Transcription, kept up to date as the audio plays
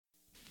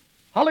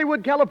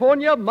Hollywood,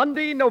 California,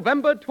 Monday,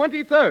 November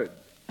 23rd.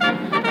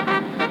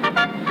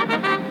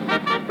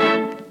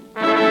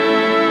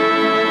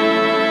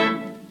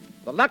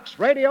 The Lux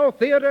Radio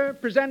Theater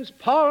presents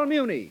Paul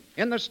Muni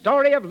in the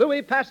story of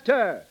Louis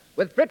Pasteur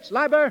with Fritz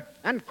Leiber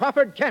and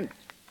Crawford Kent.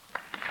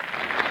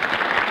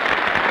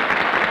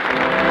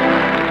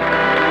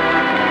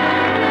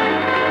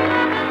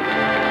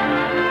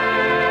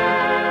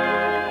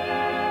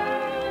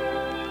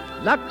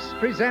 Lux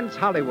presents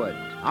Hollywood.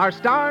 Our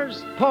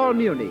stars, Paul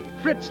Muni,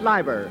 Fritz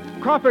Leiber,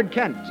 Crawford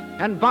Kent,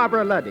 and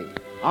Barbara Luddy.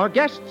 Our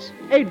guests,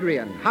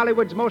 Adrian,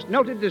 Hollywood's most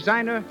noted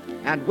designer,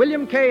 and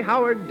William K.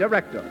 Howard,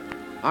 director.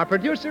 Our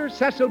producer,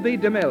 Cecil B.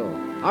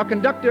 DeMille. Our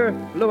conductor,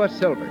 Louis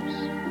Silvers.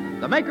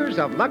 The makers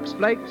of Lux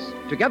Flakes,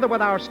 together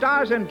with our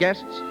stars and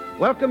guests,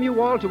 welcome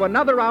you all to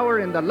another hour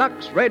in the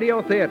Lux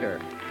Radio Theater.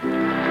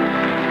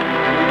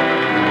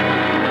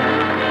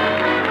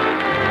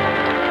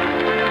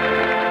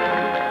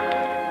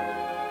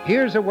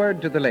 Here's a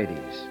word to the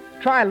ladies.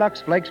 Try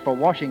Lux Flakes for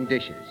washing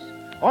dishes.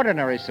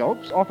 Ordinary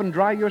soaps often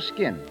dry your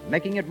skin,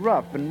 making it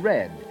rough and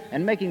red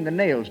and making the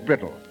nails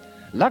brittle.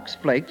 Lux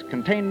Flakes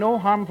contain no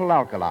harmful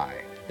alkali.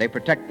 They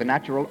protect the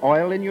natural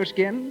oil in your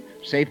skin,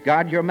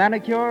 safeguard your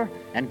manicure,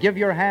 and give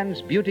your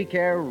hands beauty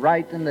care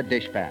right in the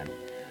dishpan.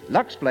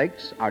 Lux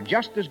Flakes are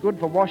just as good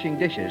for washing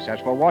dishes as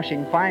for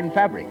washing fine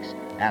fabrics,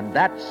 and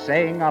that's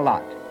saying a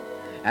lot.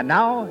 And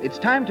now it's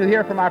time to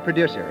hear from our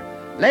producer.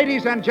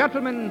 Ladies and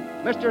gentlemen,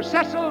 Mr.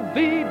 Cecil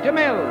B.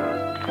 DeMille.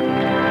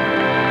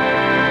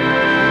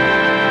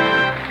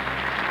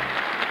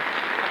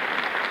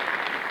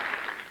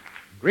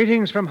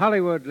 Greetings from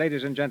Hollywood,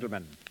 ladies and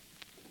gentlemen.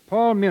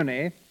 Paul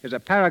Muni is a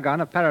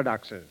paragon of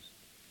paradoxes.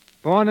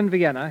 Born in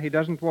Vienna, he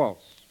doesn't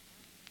waltz.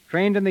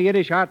 Trained in the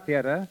Yiddish Art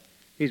Theater,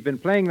 he's been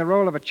playing the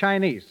role of a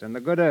Chinese in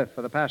the Good Earth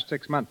for the past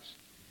 6 months.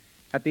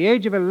 At the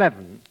age of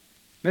 11,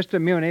 Mr.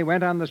 Muni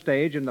went on the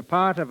stage in the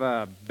part of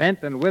a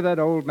bent and withered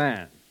old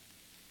man.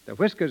 The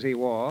whiskers he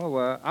wore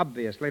were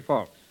obviously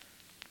false.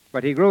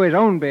 But he grew his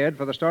own beard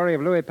for the story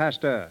of Louis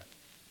Pasteur.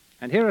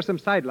 And here are some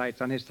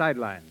sidelights on his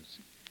sidelines.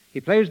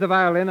 He plays the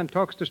violin and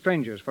talks to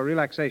strangers for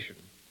relaxation.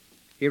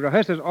 He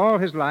rehearses all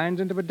his lines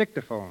into a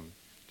dictaphone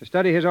to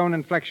study his own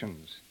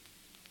inflections.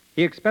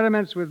 He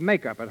experiments with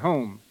makeup at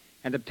home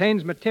and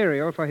obtains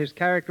material for his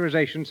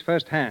characterizations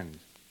firsthand.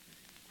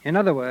 In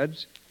other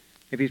words,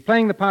 if he's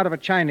playing the part of a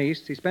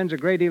Chinese, he spends a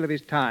great deal of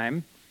his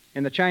time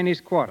in the Chinese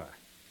Quarter.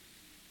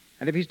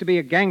 And if he's to be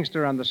a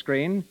gangster on the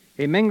screen,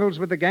 he mingles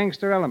with the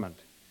gangster element.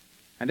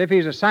 And if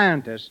he's a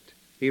scientist,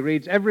 he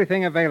reads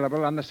everything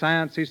available on the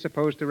science he's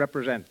supposed to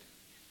represent.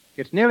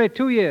 It's nearly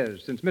 2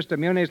 years since Mr.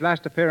 Muni's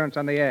last appearance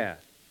on the air.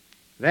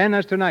 Then,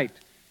 as tonight,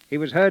 he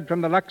was heard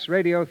from the Lux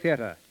Radio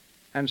Theater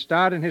and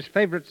starred in his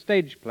favorite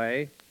stage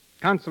play,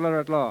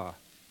 Counselor at Law.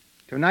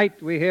 Tonight,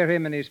 we hear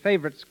him in his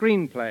favorite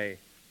screenplay,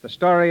 The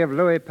Story of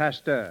Louis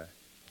Pasteur.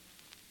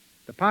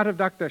 The part of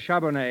Dr.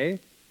 Charbonnet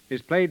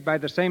is played by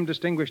the same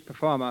distinguished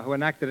performer who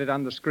enacted it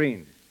on the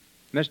screen,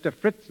 Mr.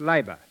 Fritz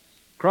Leiber.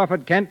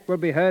 Crawford Kent will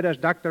be heard as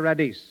Dr.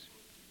 Radice.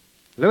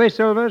 Louis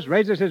Silvers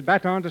raises his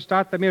baton to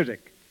start the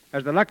music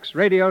as the Lux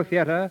Radio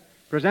Theater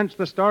presents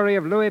the story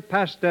of Louis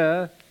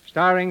Pasteur,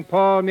 starring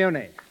Paul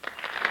Muni.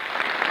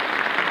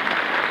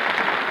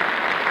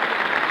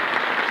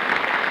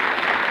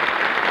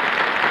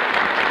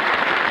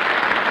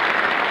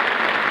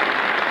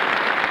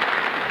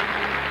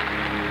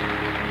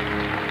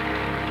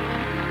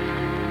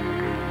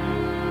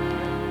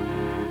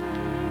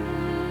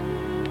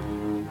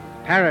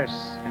 Paris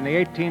in the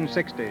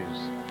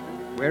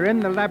 1860s. We're in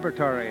the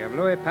laboratory of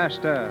Louis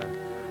Pasteur.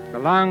 The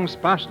long,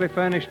 sparsely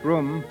furnished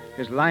room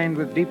is lined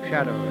with deep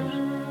shadows.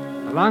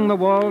 Along the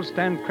walls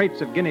stand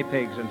crates of guinea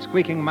pigs and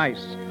squeaking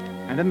mice,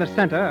 and in the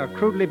center, a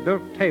crudely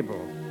built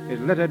table is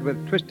littered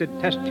with twisted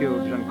test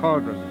tubes and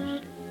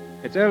cauldrons.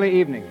 It's early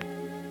evening.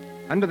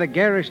 Under the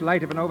garish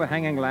light of an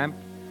overhanging lamp,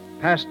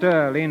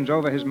 Pasteur leans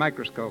over his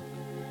microscope,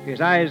 his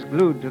eyes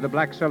glued to the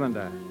black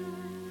cylinder.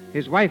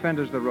 His wife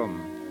enters the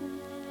room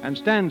and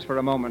stands for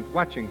a moment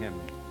watching him.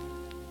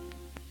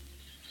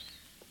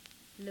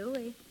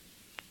 Louis.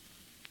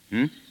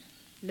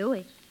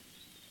 Louis,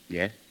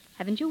 Yes?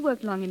 haven't you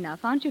worked long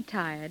enough? Aren't you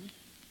tired?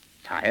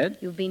 Tired?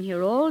 You've been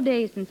here all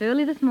day since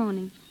early this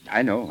morning.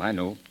 I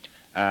know.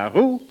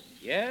 Roux,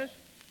 Yes?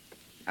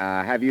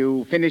 have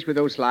you finished with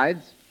those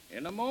slides?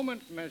 In a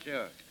moment,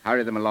 monsieur.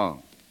 Hurry them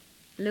along.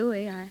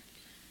 Louis,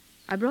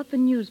 I brought the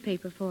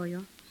newspaper for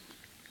you.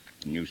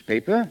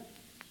 Newspaper?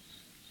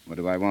 What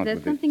do I want There's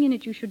with something in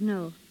it you should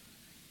know.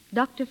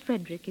 Dr.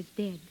 Frederick is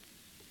dead.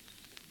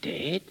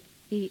 it?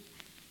 Dead?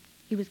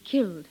 He was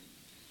killed.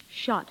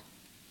 Shot.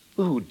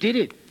 Who did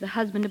it? The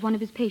husband of one of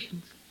his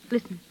patients.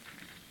 Listen.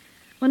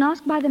 When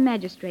asked by the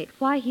magistrate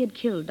why he had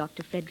killed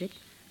Dr. Frederick,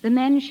 the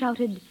man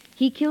shouted,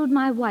 "He killed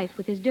my wife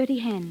with his dirty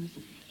hands.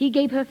 He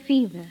gave her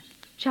fever,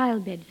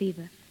 childbed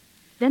fever."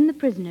 Then the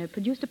prisoner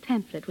produced a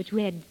pamphlet which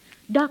read,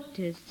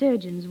 "Doctors,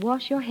 surgeons,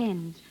 wash your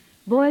hands.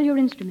 Boil your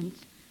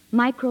instruments.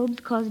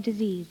 Microbes cause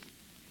disease."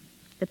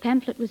 The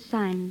pamphlet was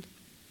signed,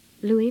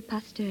 Louis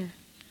Pasteur.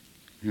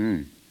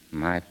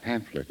 My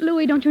pamphlet.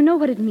 Louis, don't you know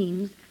what it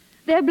means?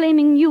 They're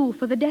blaming you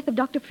for the death of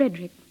Dr.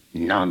 Frederick.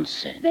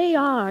 Nonsense. They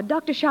are.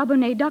 Dr.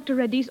 Charbonnet, Dr.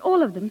 Radis,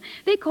 all of them.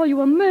 They call you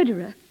a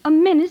murderer, a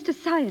menace to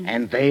science.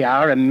 And they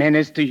are a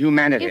menace to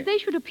humanity. If they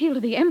should appeal to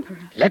the Emperor...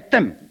 Let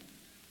them.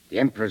 The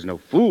Emperor's no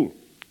fool.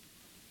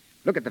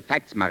 Look at the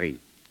facts, Marie.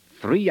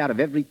 3 out of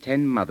every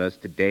 10 mothers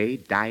today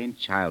die in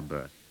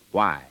childbirth.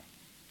 Why?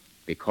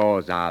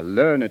 Because our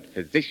learned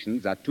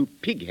physicians are too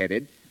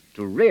pig-headed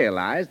to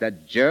realize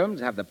that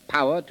germs have the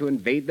power to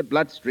invade the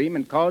bloodstream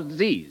and cause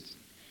disease.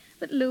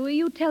 But, Louis,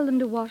 you tell them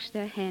to wash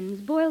their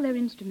hands, boil their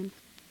instruments.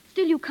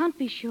 Still, you can't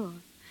be sure.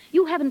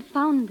 You haven't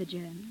found the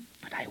germ.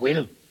 But I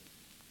will.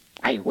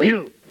 I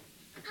will.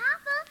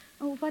 Papa,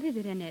 Oh, what is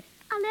it, Annette?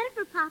 a letter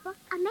for Papa.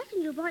 A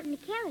messenger brought in the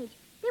carriage.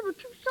 There were 2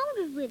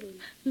 soldiers with him.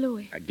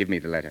 Louis. Give me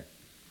the letter.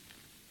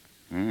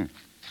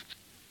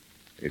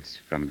 It's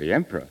from the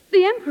Emperor.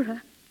 The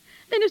Emperor?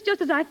 Then it's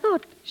just as I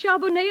thought.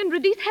 Charbonnet and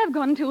Radis have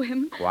gone to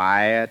him.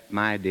 Quiet,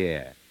 my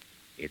dear.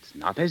 It's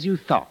not as you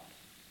thought.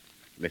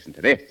 Listen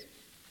to this.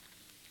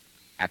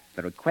 At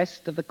the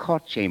request of the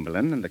court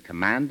chamberlain and the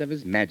command of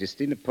His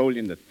Majesty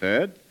Napoleon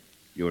III,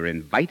 you are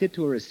invited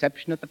to a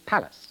reception at the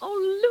palace.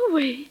 Oh,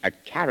 Louis. A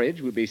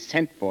carriage will be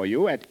sent for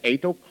you at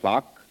 8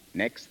 o'clock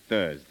next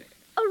Thursday.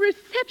 A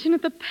reception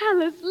at the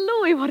palace.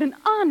 Louis, what an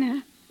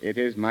honor. It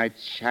is my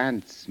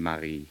chance,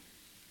 Marie.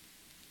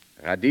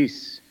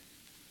 Radis,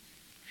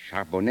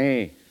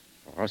 Charbonnet,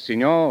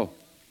 Rossignol,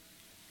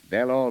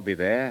 they'll all be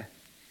there.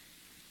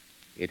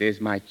 It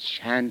is my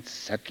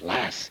chance at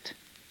last.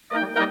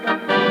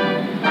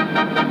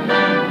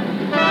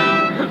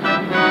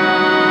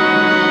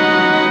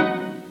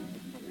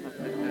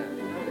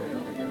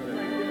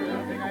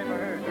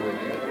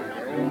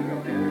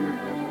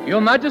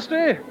 Your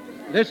Majesty,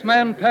 this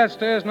man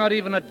Pasteur is not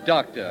even a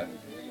doctor.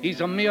 He's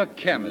a mere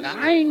chemist.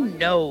 I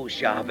know,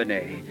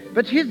 Charbonnet,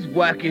 but his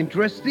work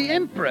interests the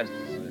Empress.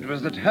 It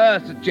was at her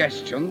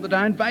suggestion that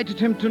I invited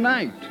him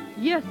tonight.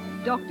 Yes,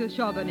 Dr.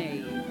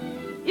 Charbonnet.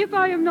 If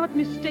I am not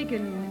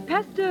mistaken,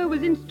 Pasteur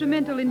was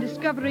instrumental in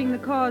discovering the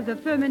cause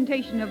of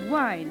fermentation of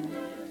wine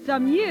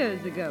some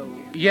years ago.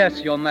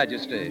 Yes, Your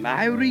Majesty.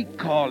 I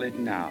recall it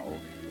now.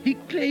 He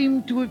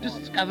claimed to have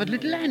discovered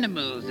little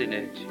animals in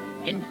it,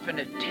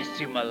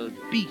 infinitesimal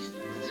beasts.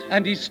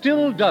 And he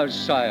still does,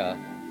 sire.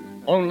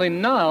 Only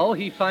now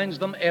he finds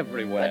them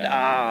everywhere. But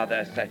are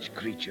there such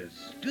creatures?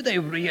 Do they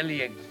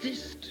really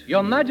exist?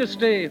 Your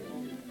Majesty,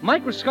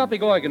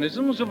 microscopic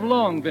organisms have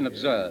long been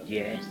observed.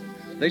 Yes.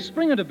 They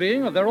spring into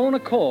being of their own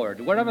accord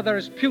wherever there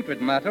is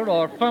putrid matter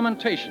or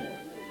fermentation.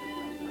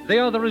 They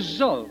are the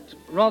result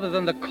rather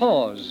than the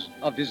cause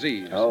of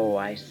disease. Oh,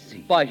 I see.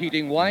 By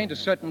heating wine to a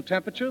certain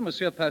temperature,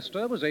 Monsieur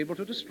Pasteur was able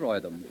to destroy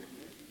them.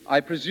 I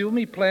presume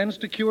he plans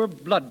to cure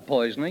blood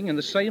poisoning in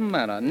the same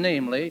manner,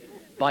 namely,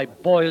 by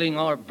boiling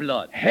our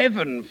blood.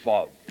 Heaven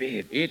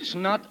forbid. It's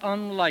not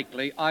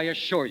unlikely, I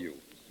assure you.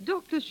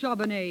 Dr.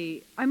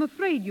 Charbonnet, I'm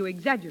afraid you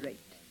exaggerate.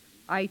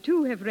 I,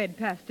 too, have read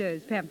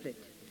Pasteur's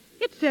pamphlet.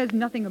 It says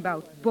nothing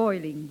about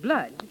boiling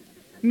blood,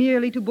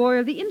 merely to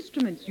boil the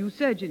instruments you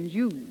surgeons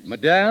use.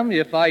 Madame,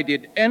 if I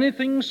did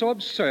anything so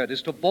absurd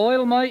as to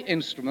boil my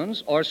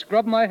instruments or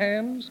scrub my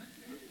hands,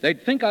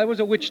 they'd think I was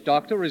a witch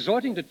doctor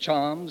resorting to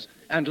charms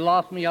and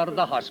laugh me out of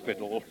the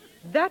hospital.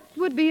 That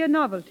would be a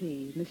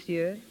novelty,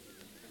 monsieur.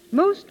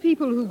 Most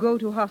people who go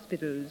to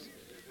hospitals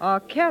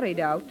are carried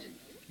out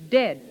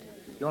dead.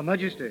 Your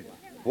Majesty.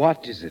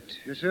 What is it?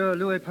 Monsieur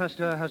Louis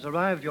Pasteur has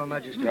arrived, Your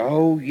Majesty.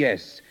 Oh,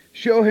 yes.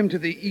 Show him to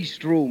the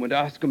East Room and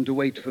ask him to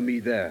wait for me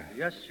there.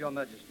 Yes, Your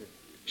Majesty.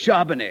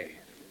 Charbonnet,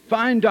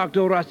 find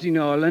Dr.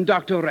 Rossignol and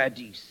Dr.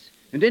 Radis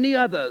and any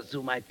others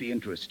who might be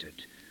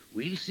interested.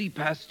 We'll see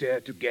Pasteur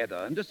together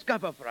and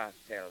discover for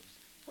ourselves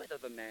whether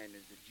the man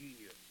is a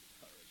genius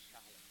or a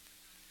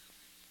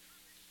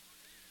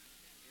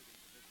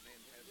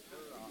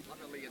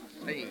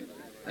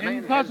charlatan.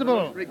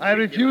 Impossible. I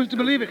refuse to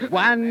believe it.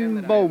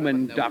 One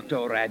moment, Dr.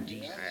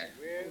 Radis.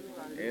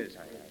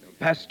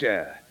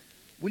 Pasteur,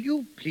 will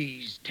you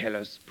please tell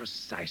us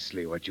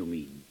precisely what you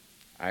mean?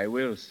 I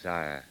will,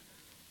 sire.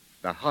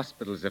 The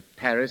hospitals of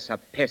Paris are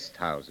pest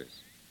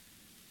houses.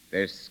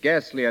 There's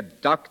scarcely a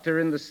doctor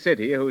in the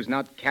city who's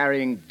not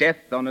carrying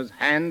death on his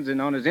hands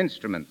and on his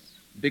instruments.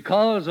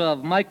 Because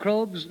of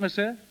microbes,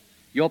 monsieur?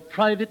 Your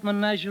private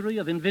menagerie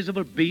of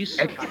invisible beasts?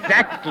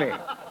 Exactly.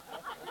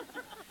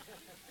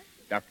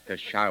 Dr.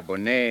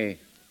 Charbonnet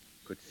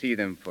could see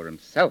them for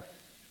himself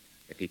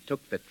if he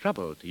took the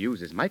trouble to use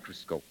his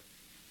microscope.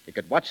 He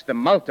could watch them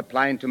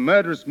multiply into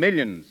murderous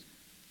millions.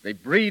 They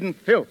breed in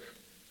filth.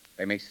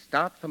 They may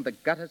start from the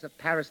gutters of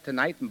Paris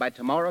tonight and by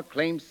tomorrow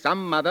claim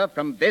some mother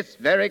from this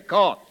very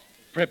court.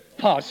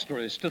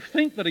 Preposterous to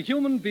think that a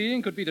human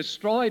being could be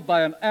destroyed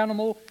by an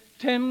animal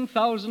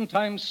 10,000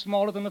 times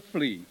smaller than a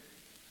flea.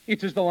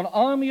 It's as though an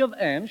army of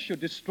ants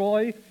should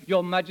destroy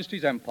Your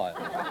Majesty's empire.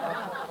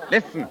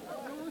 Listen.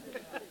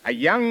 A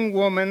young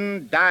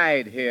woman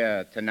died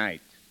here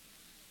tonight.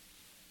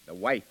 The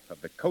wife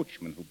of the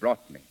coachman who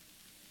brought me.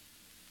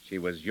 She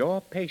was your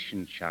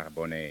patient,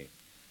 Charbonnet.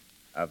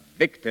 A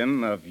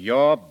victim of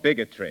your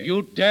bigotry.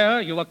 You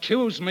dare? You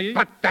accuse me?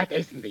 But that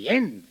isn't the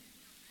end.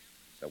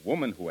 The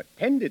woman who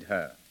attended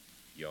her,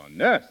 your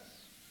nurse,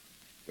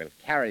 will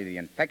carry the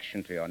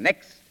infection to your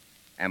next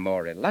and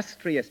more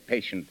illustrious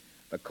patient,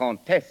 the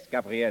Comtesse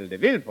Gabrielle de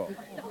Villefort.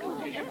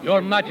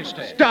 Your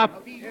Majesty.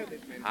 Stop!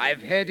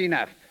 I've had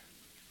enough.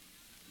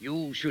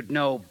 You should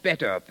know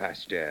better,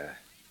 Pasteur.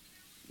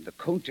 The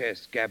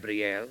Comtesse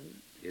Gabrielle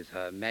is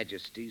Her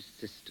Majesty's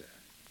sister.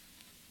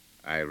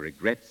 I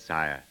regret,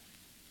 sire,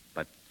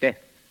 but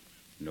death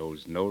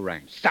knows no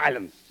rank.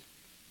 Silence!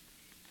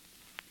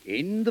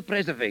 In the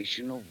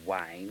preservation of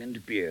wine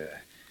and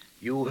beer,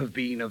 you have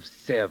been of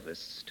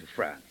service to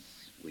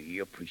France. We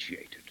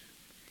appreciate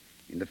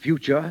it. In the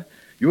future,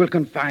 you will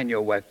confine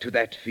your work to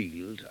that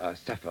field or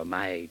suffer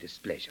my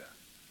displeasure.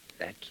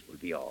 That will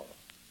be all.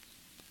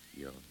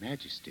 Your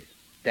Majesty.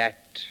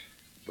 That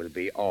will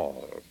be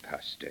all,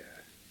 Pasteur.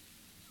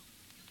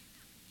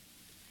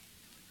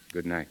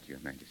 Good night, Your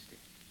Majesty.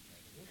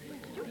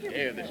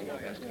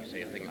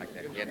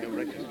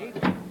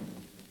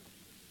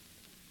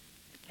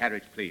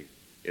 Carriage, please.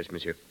 Yes,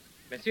 monsieur.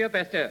 Monsieur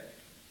Pasteur,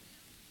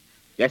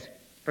 Yes?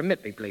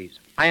 permit me, please.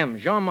 I am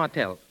Jean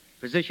Martel,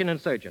 physician and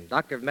surgeon,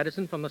 doctor of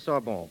medicine from the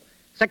Sorbonne,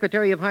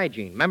 secretary of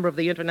hygiene, member of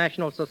the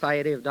International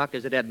Society of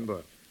Doctors at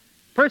Edinburgh.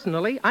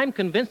 Personally, I'm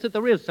convinced that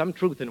there is some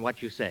truth in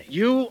what you say.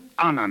 You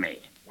honor me.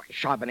 Why,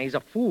 Charbonnet's a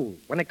fool.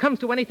 When it comes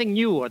to anything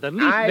new or the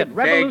least I bit beg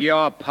revolutionary...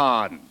 your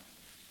pardon.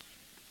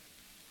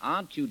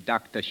 Aren't you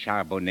Dr.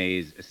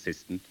 Charbonnet's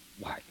assistant?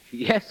 Why,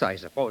 yes, I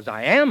suppose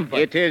I am, but...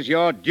 It is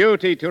your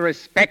duty to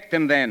respect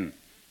him, then.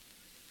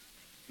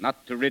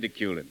 Not to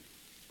ridicule him.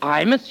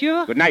 I,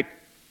 monsieur? Good night.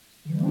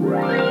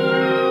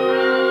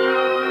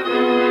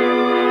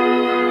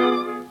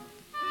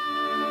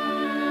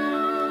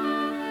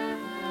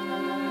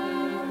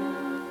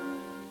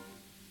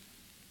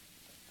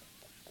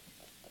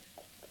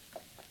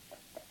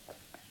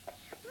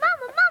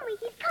 Mama,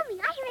 he's coming.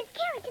 I hear his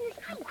carriage in the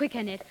street. Quick,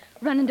 Annette.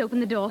 Run and open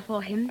the door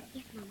for him.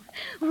 Yes, Mama.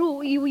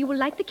 Rue, you will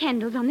light the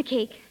candles on the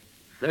cake.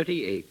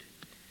 38.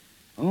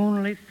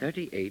 Only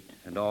 38,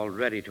 and all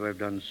ready to have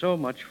done so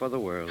much for the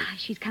world. Ah,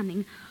 she's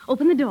coming.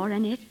 Open the door,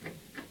 Annette.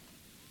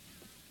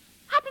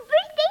 Happy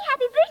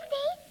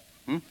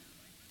birthday!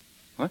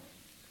 What?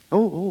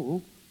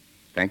 Oh.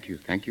 Thank you,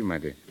 my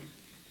dear.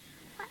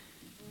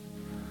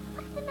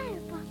 What's the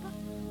matter, Papa?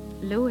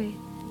 Louis,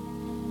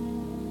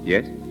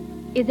 Yes?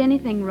 is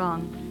anything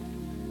wrong?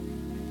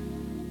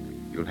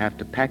 You'll have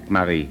to pack,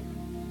 Marie.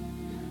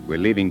 We're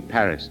leaving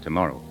Paris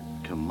tomorrow.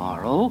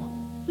 Tomorrow?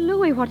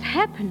 Louis, what's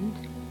happened?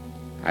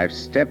 I've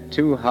stepped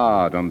too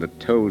hard on the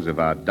toes of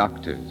our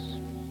doctors.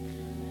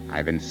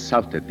 I've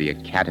insulted the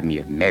Academy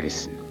of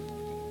Medicine.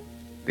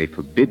 They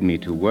forbid me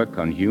to work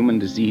on human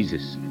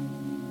diseases.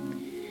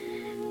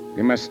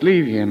 We must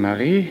leave here,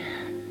 Marie.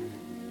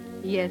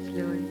 Yes,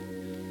 Louis.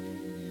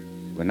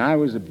 When I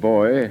was a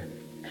boy,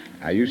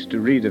 I used to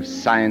read of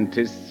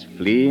scientists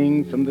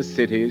fleeing from the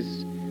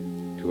cities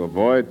to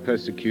avoid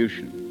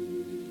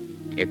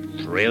persecution. It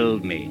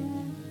thrilled me.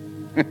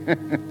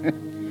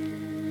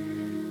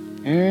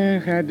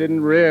 I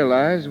didn't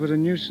realize what a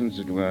nuisance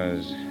it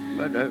was.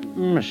 But,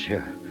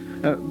 monsieur,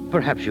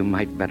 perhaps you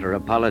might better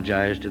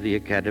apologize to the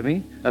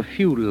Academy. A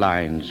few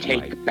lines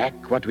Take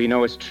back what we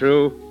know is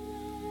true?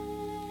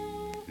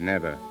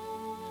 Never.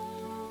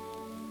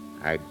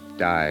 I'd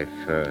die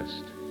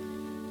first.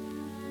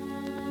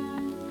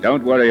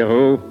 Don't worry,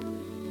 Rue.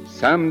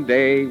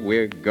 Someday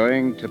we're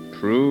going to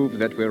prove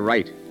that we're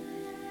right.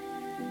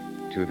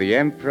 To the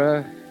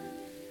Emperor,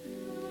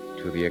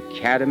 to the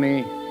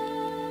Academy,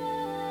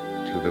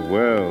 to the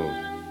world.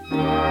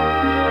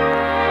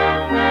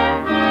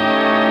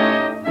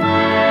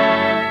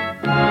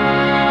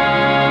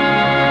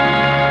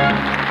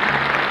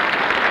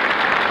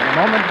 In a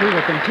moment, we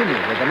will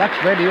continue with the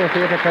Lux Radio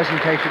Theater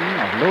presentation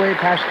of Louis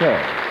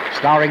Pasteur,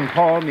 starring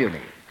Paul Muni.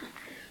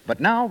 But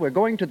now we're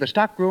going to the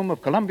stockroom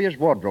of Columbia's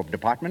wardrobe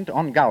department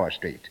on Gower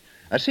Street.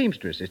 A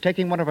seamstress is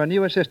taking one of her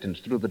new assistants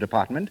through the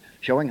department,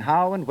 showing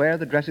how and where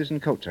the dresses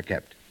and coats are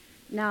kept.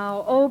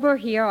 Now, over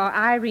here are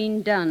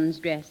Irene Dunn's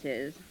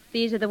dresses.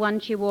 These are the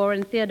ones she wore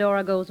in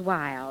Theodora Goes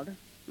Wild.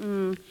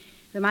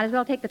 We might as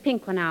well take the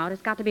pink one out.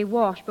 It's got to be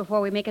washed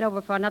before we make it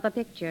over for another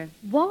picture.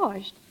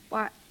 Washed?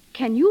 Why,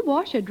 can you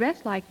wash a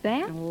dress like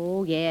that?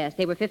 Oh, yes.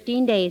 They were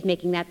 15 days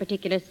making that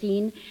particular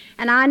scene.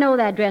 And I know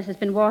that dress has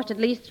been washed at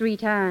least 3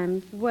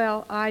 times.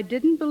 Well, I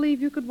didn't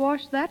believe you could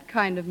wash that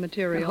kind of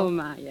material. Oh,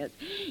 my, yes.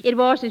 It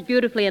washes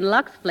beautifully in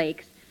Lux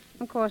Flakes.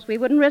 Of course, we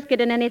wouldn't risk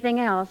it in anything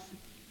else.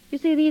 You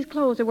see, these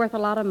clothes are worth a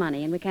lot of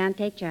money, and we can't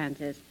take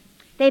chances.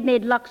 They've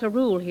made Lux a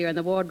rule here in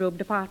the wardrobe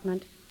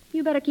department.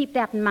 You better keep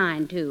that in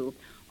mind, too.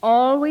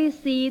 Always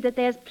see that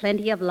there's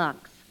plenty of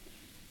Lux.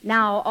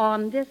 Now,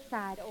 on this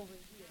side over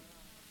here...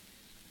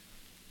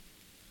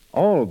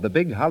 All the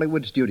big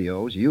Hollywood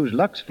studios use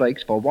Lux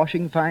Flakes for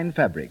washing fine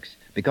fabrics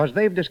because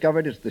they've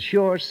discovered it's the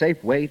sure,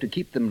 safe way to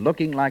keep them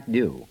looking like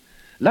new.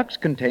 Lux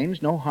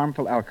contains no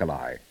harmful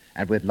alkali,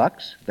 and with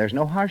Lux, there's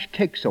no harsh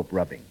cake soap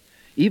rubbing.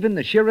 Even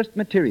the sheerest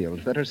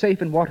materials that are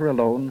safe in water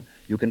alone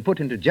you can put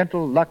into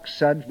gentle Lux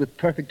suds with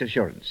perfect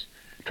assurance.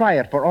 Try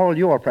it for all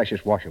your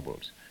precious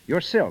washables,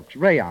 your silks,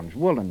 rayons,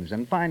 woolens,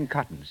 and fine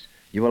cottons.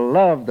 You will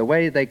love the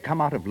way they come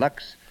out of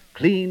Lux,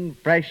 clean,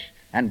 fresh,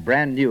 and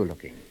brand new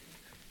looking.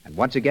 And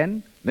once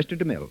again, Mr.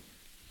 DeMille.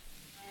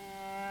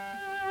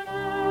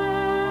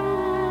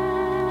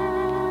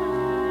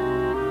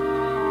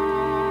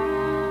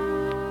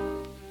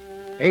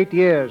 8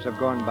 years have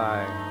gone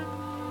by,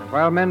 and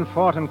while men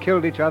fought and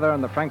killed each other in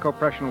the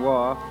Franco-Prussian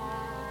War,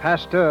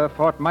 Pasteur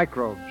fought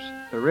microbes,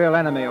 the real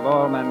enemy of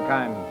all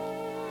mankind.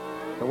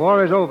 The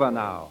war is over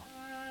now,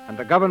 and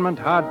the government,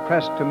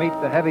 hard-pressed to meet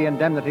the heavy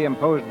indemnity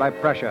imposed by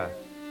Prussia,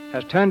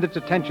 has turned its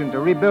attention to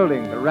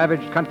rebuilding the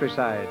ravaged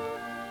countryside.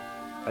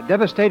 A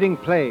devastating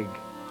plague,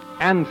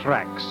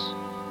 anthrax,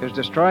 is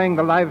destroying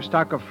the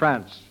livestock of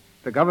France,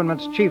 the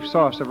government's chief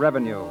source of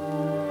revenue.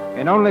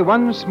 In only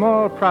one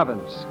small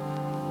province,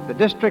 the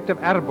district of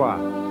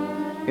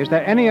Arbois, is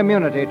there any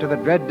immunity to the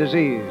dread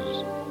disease?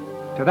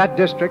 To that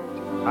district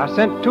are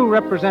sent 2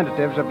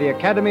 representatives of the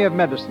Academy of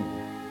Medicine,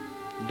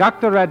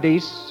 Dr.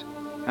 Radis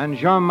and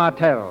Jean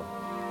Martel.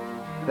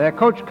 Their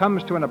coach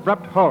comes to an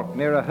abrupt halt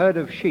near a herd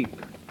of sheep.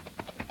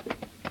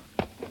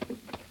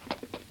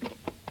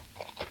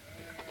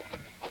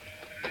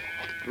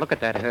 Look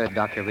at that herd,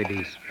 Dr.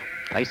 Radis.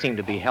 They seem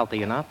to be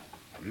healthy enough.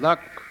 Luck,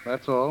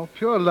 that's all.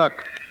 Pure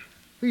luck.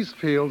 These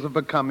fields have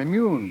become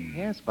immune.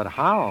 Yes, but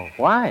how?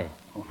 Why?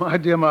 Oh, my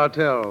dear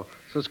Martel,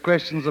 such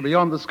questions are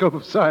beyond the scope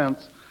of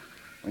science.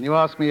 When you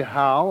ask me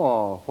how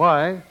or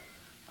why,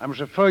 I must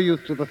refer you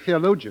to the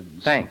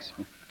theologians. Thanks.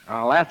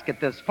 I'll ask at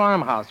this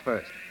farmhouse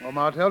first. Well,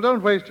 Martel,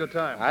 don't waste your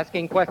time.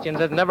 Asking questions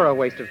is never a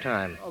waste of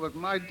time. Oh, but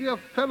my dear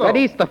fellow...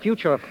 Radis, the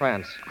future of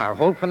France. Our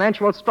whole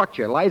financial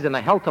structure lies in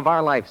the health of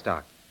our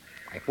livestock.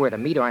 If we're to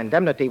meet our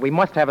indemnity, we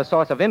must have a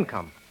source of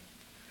income.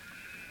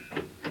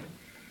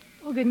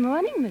 Oh, good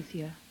morning,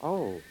 monsieur.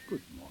 Oh,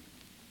 good morning.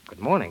 Good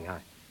morning.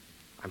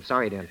 I'm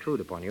sorry to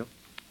intrude upon you.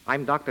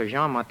 I'm Dr.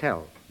 Jean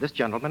Martel. This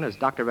gentleman is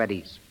Dr.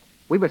 Radis.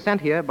 We were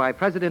sent here by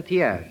President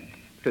Thiers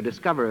to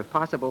discover, if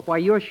possible, why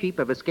your sheep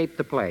have escaped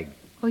the plague.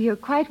 Oh, you're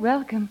quite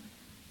welcome.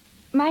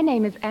 My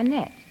name is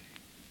Annette.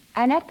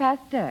 Annette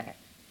Pasteur.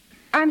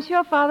 I'm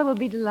sure Father will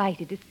be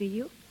delighted to see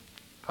you.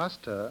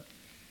 Pasteur?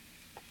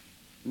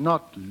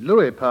 Not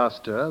Louis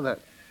Pasteur,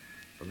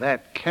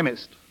 that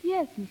chemist.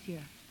 Yes,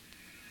 monsieur.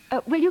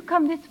 Will you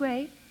come this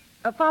way?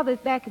 Father's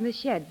back in the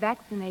shed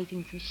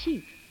vaccinating some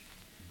sheep.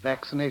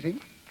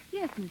 Vaccinating?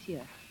 Yes,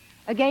 monsieur.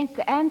 Against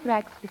the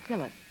anthrax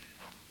bacillus.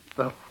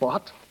 The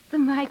what? The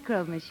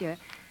microbe, monsieur.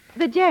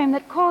 The germ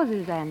that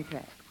causes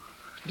anthrax.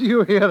 Do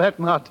you hear that,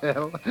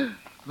 Martel?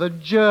 The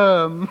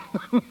germ.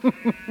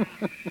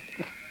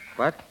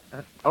 What?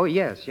 Oh,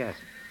 yes.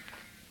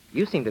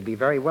 You seem to be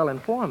very well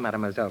informed,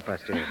 Mademoiselle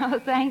Pasteur. Oh,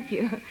 thank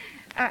you.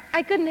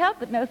 I couldn't help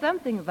but know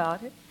something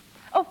about it.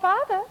 Oh,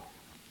 Father,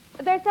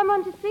 there's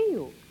someone to see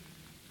you.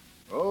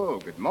 Oh,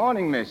 good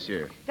morning,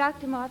 monsieur.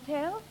 Dr.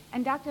 Martel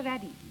and Dr.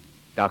 Radis.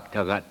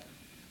 Dr. Rat.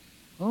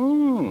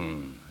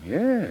 Oh,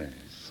 yes.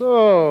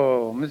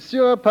 So,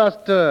 Monsieur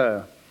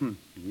Pasteur,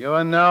 you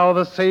are now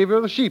the savior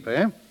of the sheep,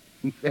 eh?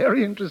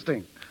 Very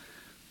interesting.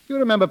 You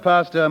remember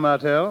Pasteur,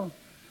 Martel?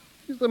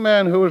 He's the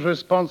man who was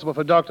responsible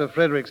for Dr.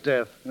 Frederick's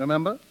death, you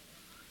remember?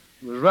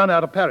 He was run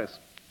out of Paris.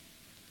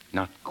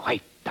 Not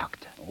quite,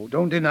 Doctor. Oh,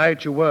 don't deny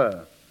it, you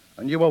were.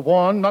 And you were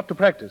warned not to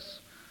practice.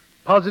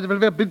 Positively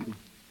forbidden.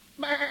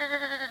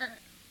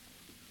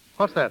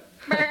 What's that?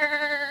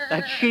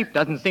 That sheep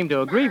doesn't seem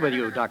to agree with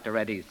you, Dr.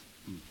 Radis.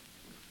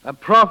 A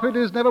prophet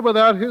is never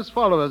without his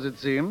followers, it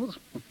seems.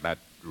 But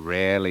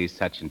rarely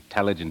such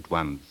intelligent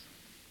ones.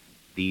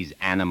 These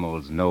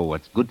animals know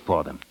what's good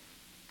for them.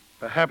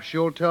 Perhaps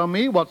you'll tell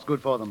me what's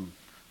good for them.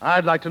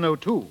 I'd like to know,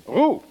 too.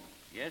 Oh!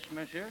 Yes,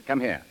 monsieur?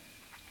 Come here.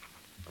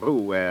 Oh,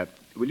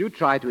 will you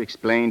try to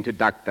explain to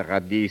Dr.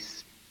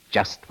 Radis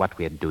just what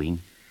we're doing?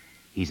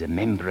 He's a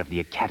member of the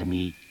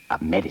Academy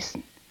of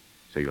Medicine,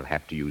 so you'll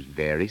have to use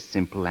very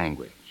simple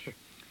language.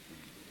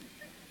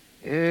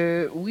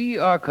 We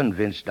are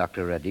convinced,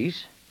 Dr.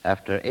 Radis,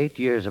 after 8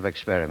 years of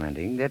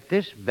experimenting, that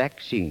this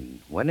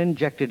vaccine, when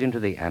injected into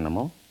the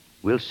animal,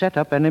 will set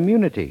up an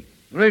immunity.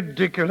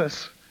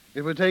 Ridiculous.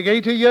 It would take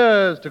 80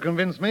 years to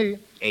convince me.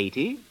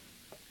 80?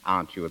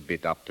 Aren't you a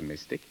bit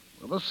optimistic?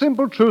 Well, the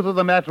simple truth of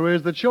the matter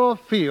is that your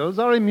fields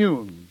are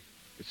immune.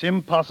 It's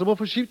impossible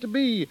for sheep to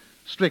be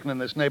stricken in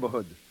this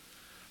neighborhood.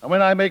 And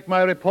when I make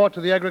my report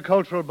to the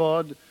Agricultural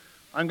Board,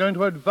 I'm going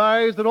to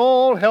advise that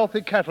all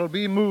healthy cattle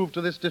be moved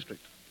to this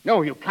district.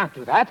 No, you can't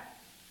do that.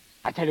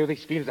 I tell you,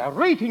 these fields are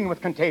reeking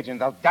with contagion.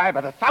 They'll die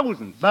by the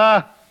thousands.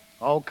 Bah!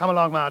 Oh, come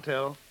along,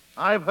 Martel.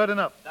 I've heard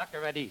enough. Dr.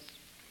 Radis.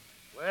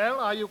 Well,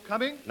 are you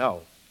coming?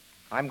 No.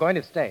 I'm going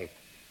to stay.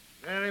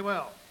 Very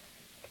well.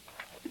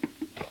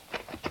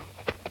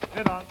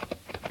 Get on.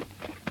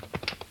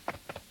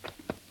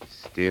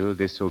 Still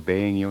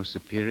disobeying your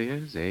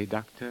superiors, eh,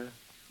 Dr.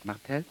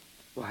 Martel?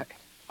 Why,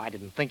 I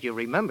didn't think you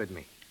remembered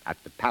me.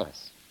 At the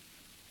palace.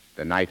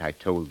 The night I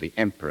told the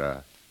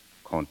Emperor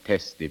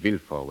Comtesse de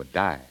Villefort would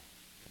die.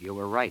 You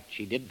were right.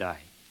 She did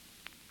die.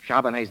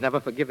 Charbonnet's never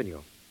forgiven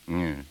you.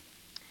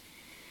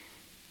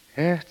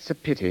 It's a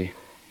pity.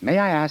 May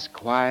I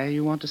ask why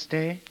you want to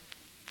stay?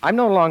 I'm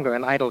no longer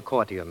an idle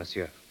courtier,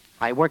 monsieur.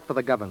 I work for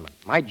the government.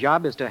 My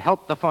job is to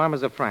help the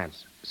farmers of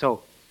France.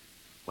 So,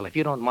 well, if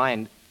you don't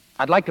mind,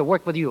 I'd like to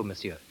work with you,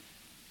 monsieur.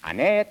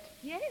 Annette,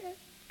 Yes.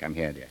 come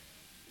here, dear.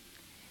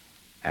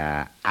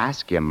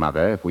 Ask your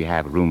mother if we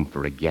have room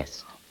for a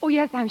guest. Oh,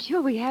 yes, I'm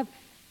sure we have.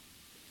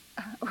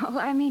 Well,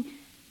 I mean,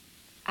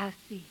 I'll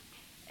see.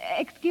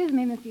 Excuse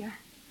me, monsieur.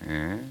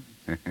 Huh?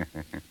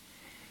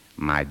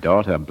 My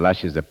daughter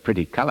blushes a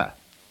pretty color.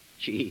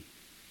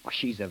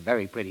 She's a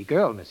very pretty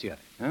girl, monsieur.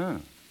 Oh.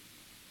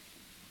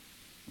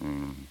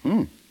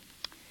 Mm-hmm.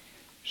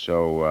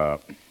 So,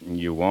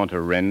 you want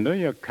to render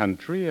your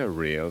country a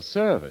real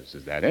service,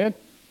 is that it?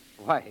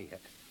 Why,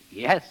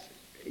 yes.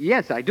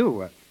 Yes, I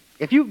do.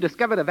 If you've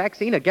discovered a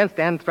vaccine against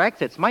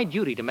anthrax, it's my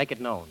duty to make it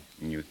known.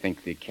 You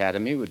think the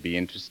Academy would be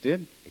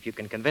interested? If you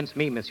can convince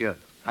me, monsieur,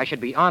 I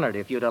should be honored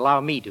if you'd allow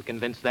me to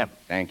convince them.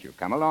 Thank you.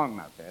 Come along,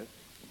 Marcel.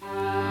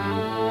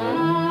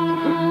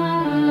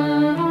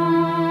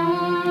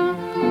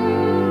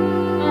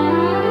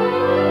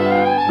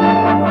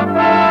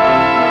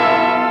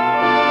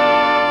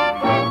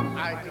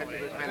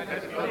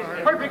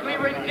 Perfectly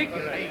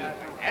ridiculous.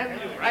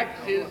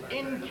 Anthrax is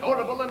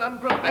incurable and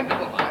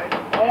unpreventable.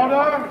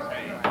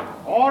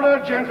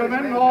 Order,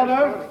 gentlemen,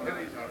 order.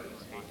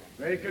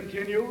 May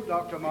continue,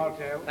 Dr.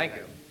 Martel. Thank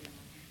you.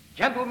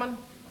 Gentlemen,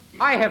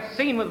 I have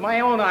seen with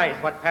my own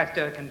eyes what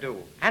Pasteur can do,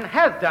 and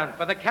has done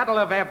for the cattle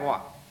of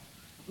Verbois.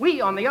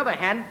 We, on the other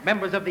hand,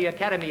 members of the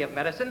Academy of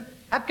Medicine,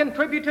 have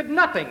contributed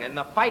nothing in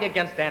the fight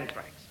against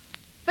anthrax.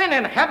 Then,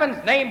 in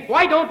heaven's name,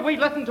 why don't we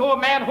listen to a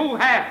man who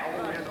has?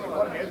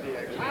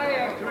 I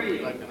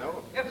agree.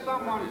 If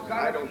someone's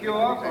got a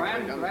cure for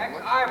anthrax,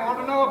 I want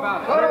to know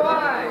about it. So do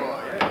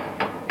I.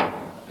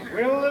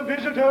 Will the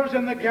visitors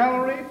in the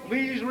gallery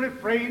please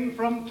refrain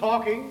from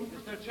talking?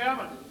 Mr.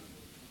 Chairman.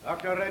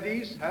 Dr.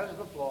 Redis has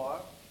the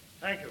floor.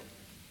 Thank you.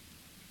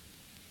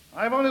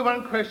 I have only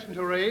one question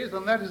to raise,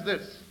 and that is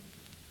this.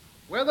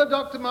 Whether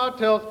Dr.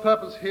 Martel's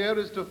purpose here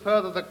is to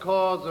further the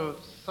cause of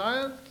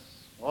science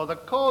or the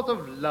cause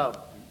of love.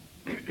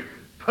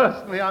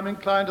 Personally, I'm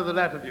inclined to the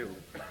latter view.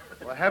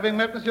 For having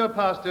met Monsieur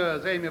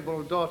Pasteur's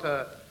amiable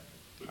daughter,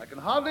 I can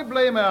hardly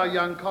blame our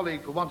young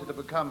colleague for wanting to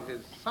become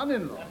his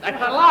son-in-law. That's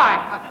a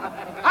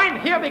lie. I'm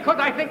here because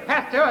I think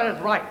Pasteur is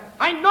right.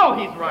 I know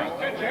he's right.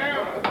 Mr.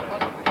 Chair.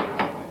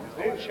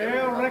 The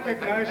chair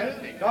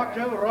recognizes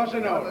Dr.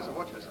 Rossignol.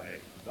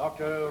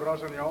 Dr.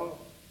 Rossignol.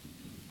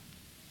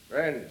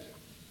 Friends,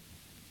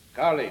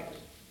 colleagues,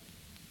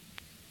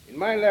 in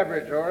my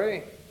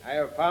laboratory, I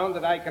have found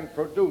that I can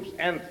produce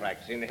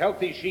anthrax in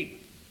healthy sheep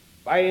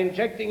by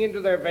injecting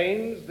into their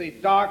veins the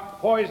dark,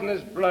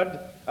 poisonous blood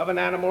of an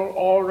animal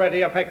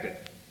already affected.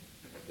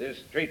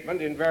 This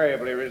treatment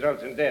invariably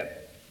results in death.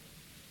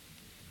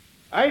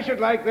 I should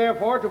like,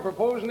 therefore, to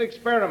propose an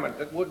experiment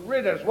that would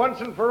rid us once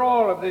and for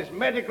all of this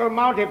medical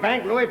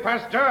mountebank Louis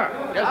Pasteur.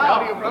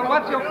 Well,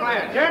 what's your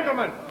plan?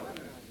 Gentlemen,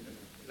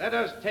 let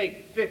us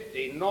take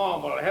 50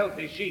 normal,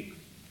 healthy sheep,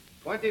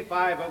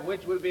 25 of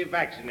which will be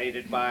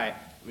vaccinated by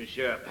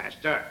Monsieur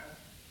Pasteur.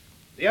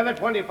 The other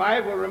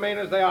 25 will remain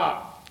as they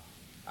are.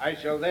 I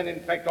shall then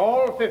infect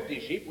all 50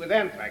 sheep with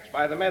anthrax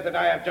by the method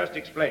I have just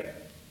explained.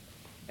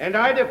 And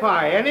I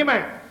defy any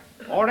man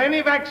or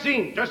any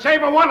vaccine to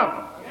save a one of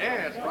them.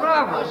 Yes,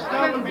 Bravo.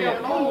 That would be a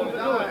fool to do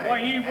it. Why,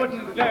 he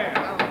wouldn't dare.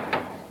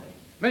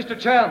 Mr.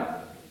 Chairman,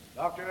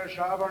 Dr.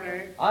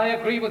 Charbonnet. I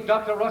agree with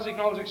Dr.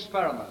 Rossignol's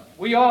experiment.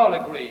 We all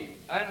agree.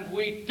 And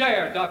we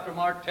dare Dr.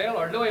 Martel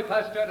or Louis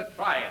Pasteur to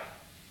try it.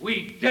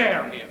 We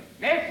dare him.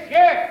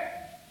 Monsieur,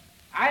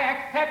 I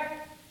accept.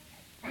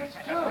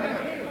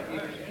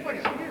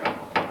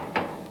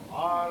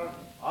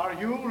 Are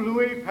you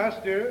Louis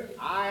Pasteur?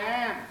 I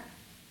am.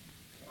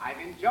 I've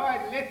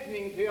enjoyed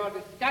listening to your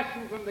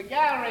discussion from the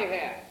gallery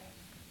here.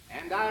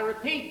 And I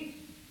repeat,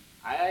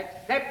 I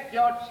accept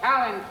your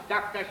challenge,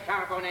 Dr.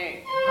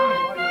 Charbonnet.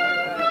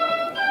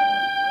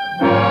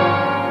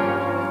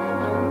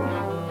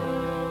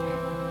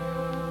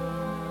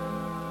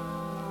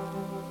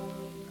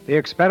 The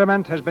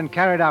experiment has been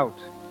carried out.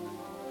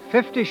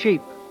 50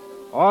 sheep,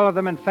 all of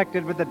them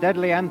infected with the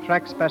deadly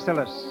anthrax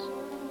bacillus.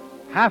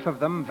 Half of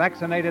them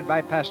vaccinated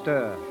by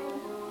Pasteur.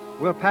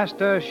 Will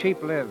Pasteur's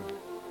sheep live?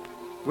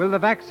 Will the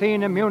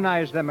vaccine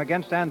immunize them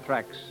against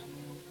anthrax?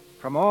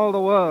 From all the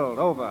world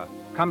over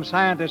come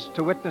scientists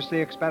to witness the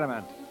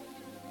experiment.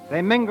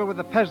 They mingle with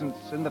the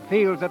peasants in the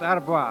fields at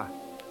Arbois.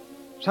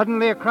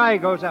 Suddenly a cry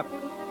goes up.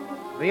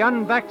 The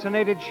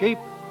unvaccinated sheep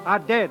are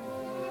dead.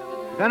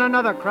 Then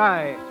another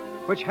cry,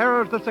 which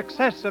heralds the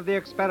success of the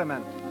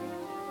experiment.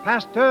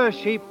 Pasteur's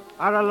sheep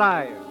are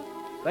alive.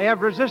 They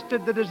have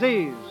resisted the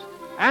disease.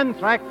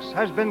 Anthrax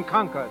has been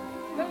conquered.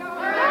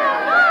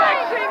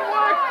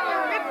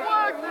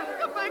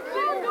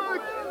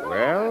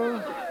 Well,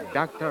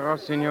 Dr.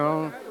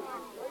 Rossignol,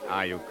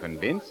 are you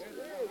convinced?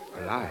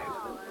 Alive.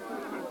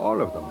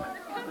 All of them.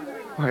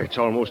 Why, it's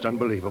almost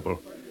unbelievable.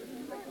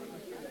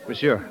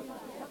 Monsieur,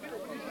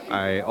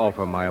 I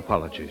offer my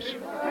apologies.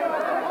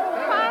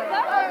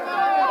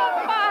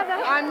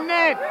 Father!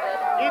 Annette!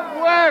 It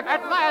worked!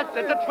 At last,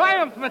 it's a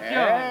triumph, monsieur.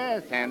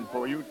 Yes, and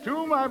for you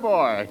too, my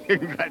boy.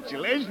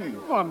 Congratulations.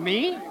 For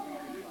me?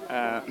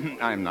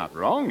 I'm not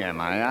wrong,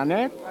 am I,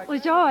 Annette? Well,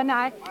 Jean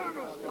and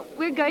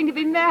we're going to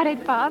be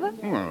married, Father.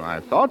 Well, I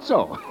thought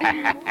so.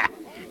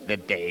 The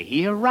day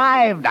he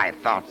arrived, I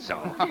thought so.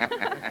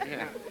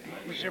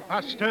 Monsieur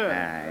Pasteur.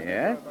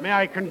 Yes? May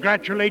I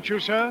congratulate you,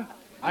 sir?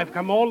 I've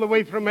come all the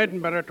way from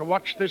Edinburgh to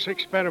watch this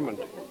experiment.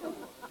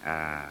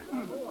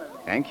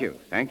 Thank you,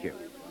 thank you.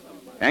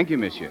 Thank you,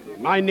 monsieur.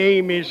 My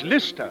name is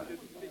Lister.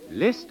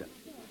 Lister?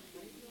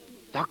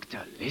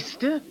 Dr.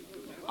 Lister?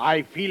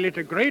 I feel it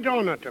a great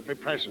honor to be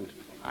present.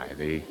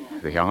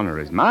 The honor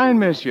is mine,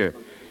 monsieur.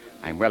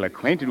 I'm well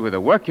acquainted with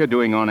the work you're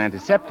doing on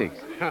antiseptics.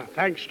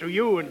 Thanks to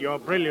you and your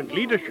brilliant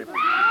leadership.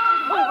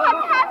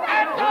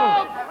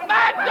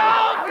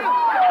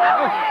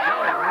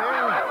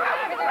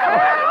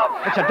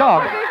 It's a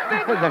dog.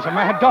 There's a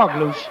mad dog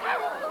loose.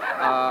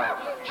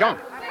 Jean,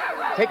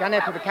 take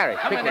Annette to the carriage,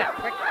 quickly.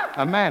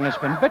 A man has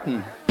been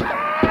bitten. They've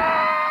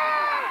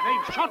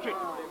shot it.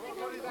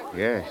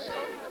 Yes,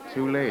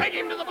 too late. Take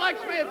him to the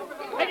blacksmith.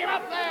 Take him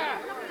up there.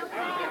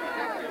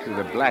 To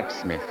the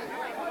blacksmith.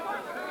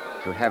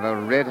 To have a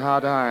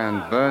red-hot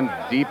iron burned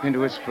deep into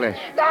his flesh.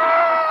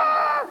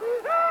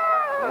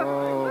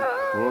 Oh,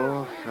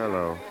 poor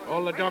fellow.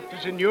 All the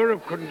doctors in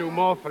Europe couldn't do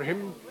more for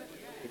him.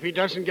 If he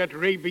doesn't get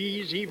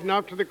rabies, even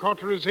after the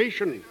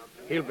cauterization,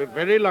 he'll be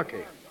very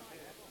lucky.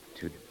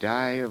 To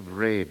die of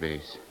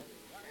rabies.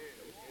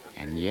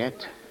 And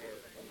yet,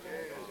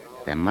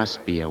 there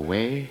must be a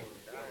way,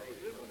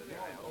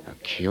 a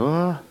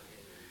cure.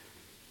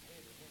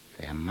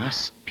 There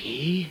must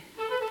be.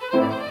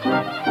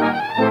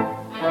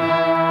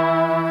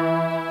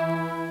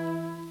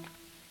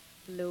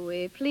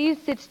 Louis, please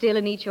sit still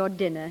and eat your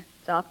dinner.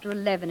 It's after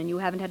 11 and you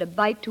haven't had a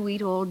bite to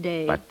eat all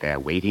day. But they're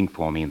waiting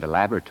for me in the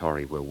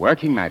laboratory. We're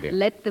working, my dear.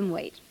 Let them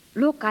wait.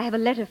 Look, I have a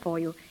letter for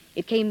you.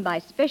 It came by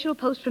special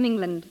post from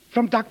England.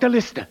 From Dr.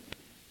 Lister.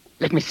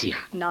 Let me see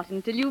her. Not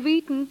until you've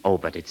eaten. Oh,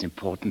 but it's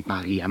important,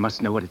 Marie. I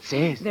must know what it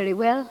says. Very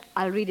well.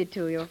 I'll read it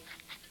to you.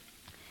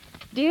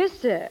 Dear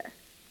sir,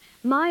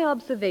 my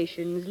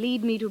observations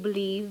lead me to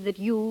believe that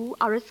you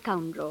are a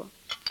scoundrel.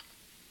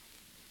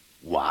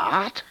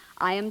 What?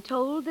 I am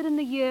told that in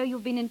the year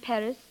you've been in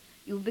Paris,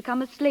 you've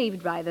become a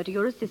slave driver to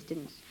your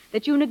assistants,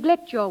 that you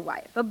neglect your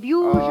wife,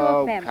 abuse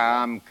your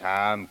family.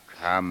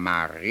 Come,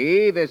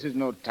 Marie. This is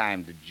no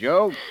time to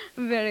joke.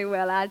 Very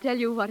well. I'll tell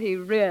you what he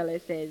really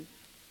says.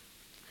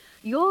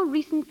 Your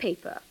recent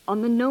paper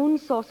on the known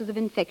sources of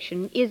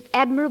infection is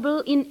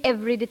admirable in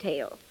every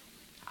detail.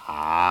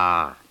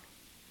 Ah,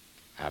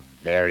 a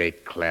very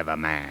clever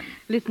man.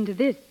 Listen to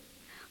this.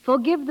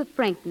 Forgive the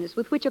frankness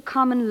with which a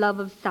common love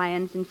of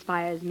science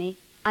inspires me.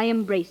 I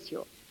embrace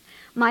you.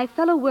 My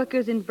fellow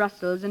workers in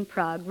Brussels and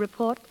Prague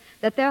report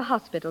that their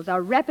hospitals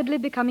are rapidly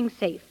becoming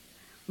safe.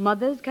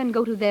 Mothers can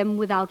go to them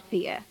without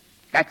fear.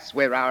 That's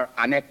where our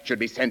Annette should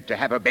be sent to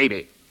have her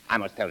baby. I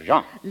must tell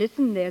Jean.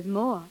 Listen, there's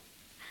more.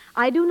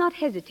 I do not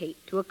hesitate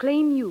to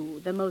acclaim you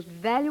the most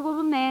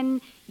valuable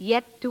man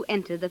yet to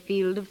enter the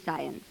field of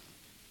science.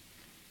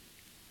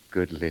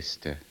 Good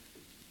Lister.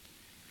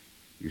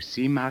 You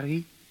see,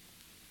 Marie?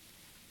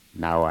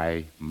 Now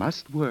I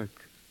must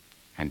work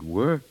and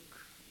work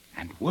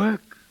and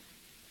work.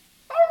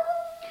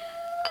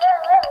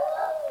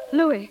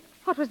 Louis,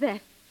 what was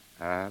that?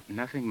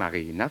 Nothing,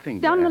 Marie,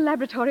 nothing. Down in the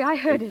laboratory, I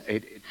heard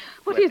it.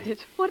 What is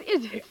it? What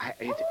is it?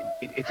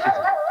 It's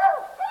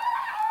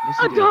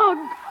a dog!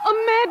 A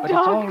mad but dog!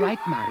 It's all right,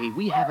 Marie.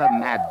 We have a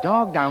mad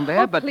dog down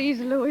there, but... Please,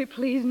 Louis,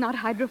 please, not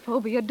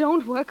hydrophobia.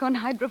 Don't work on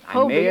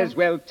hydrophobia. I may as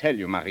well tell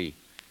you, Marie.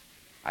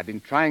 I've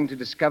been trying to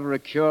discover a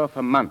cure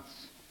for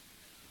months.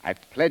 I've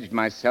pledged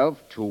myself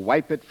to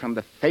wipe it from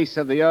the face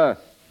of the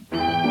earth.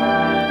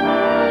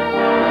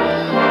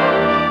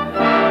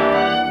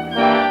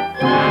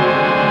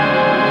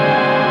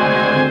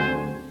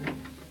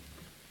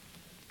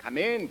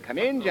 Come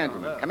in,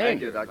 gentlemen. Come in.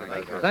 Thank you, Dr.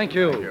 Pasteur. Thank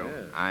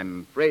you.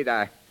 I'm afraid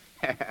I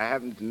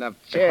haven't enough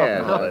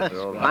chairs. There's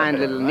a fine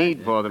little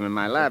need for them in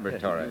my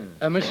laboratory.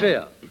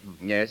 Monsieur.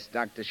 Yes,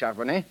 Dr.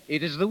 Charbonnet?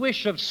 It is the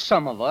wish of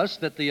some of us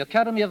that the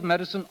Academy of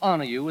Medicine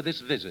honor you with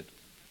this visit.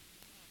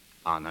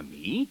 Honor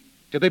me?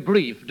 To be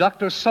brief,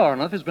 Dr.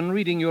 Sarnoff has been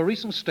reading your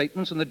recent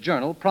statements in the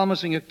journal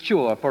promising a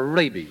cure for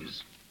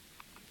rabies.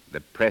 The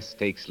press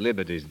takes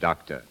liberties,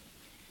 Doctor.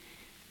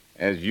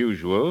 As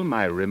usual,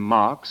 my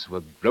remarks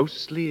were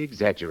grossly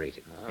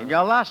exaggerated. In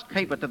your last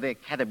paper to the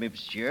Academy,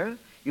 monsieur,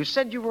 you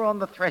said you were on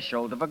the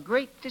threshold of a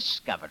great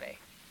discovery.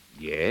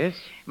 Yes?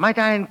 Might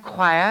I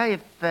inquire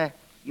if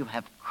you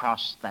have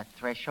crossed that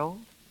threshold?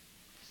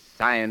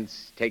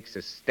 Science takes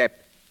a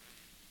step,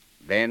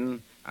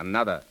 then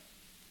another.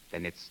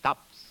 Then it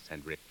stops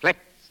and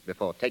reflects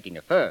before taking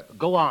a third.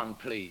 Go on,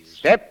 please.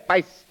 Step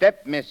by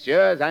step,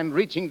 messieurs, I'm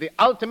reaching the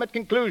ultimate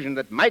conclusion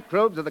that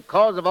microbes are the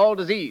cause of all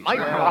disease.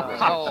 Microbes?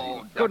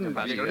 Oh, couldn't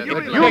be. be.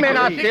 If you men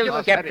are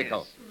still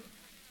skeptical,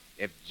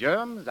 if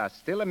germs are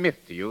still a myth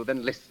to you,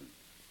 then listen.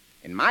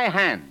 In my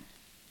hand,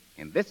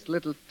 in this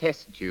little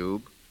test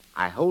tube,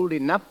 I hold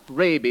enough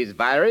rabies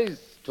virus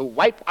to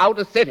wipe out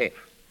a city.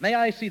 May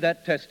I see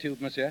that test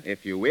tube, monsieur?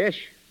 If you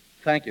wish.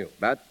 Thank you.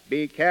 But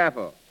be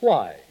careful.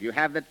 Why? You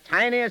have the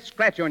tiniest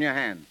scratch on your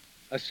hand.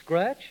 A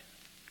scratch?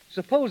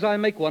 Suppose I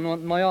make one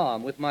on my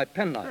arm with my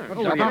penknife.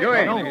 What are you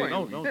doing?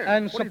 No.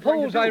 And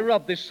suppose I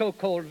rub this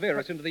so-called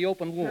virus into the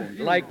open wound,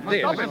 like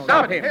this.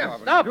 Stop him!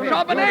 Stop him!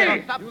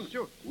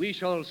 Charbonnet! We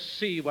shall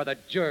see whether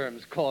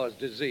germs cause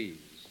disease.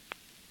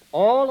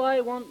 All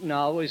I want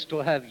now is to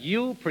have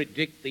you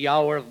predict the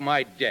hour of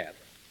my death.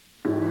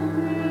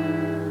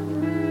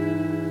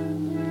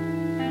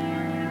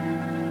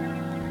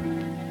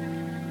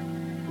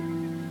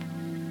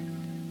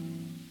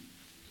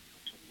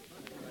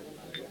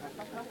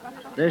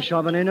 There's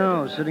Charbonnet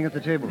now, sitting at the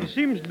table. He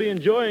seems to be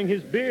enjoying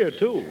his beer,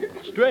 too.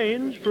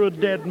 Strange for a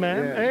dead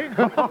man, eh?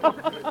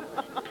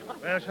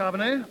 Well,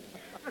 Charbonnet,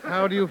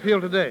 how do you feel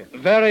today?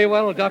 Very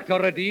well, Dr.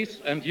 Radis.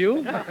 And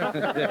you?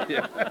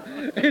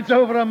 It's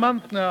over a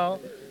month now.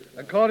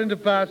 According to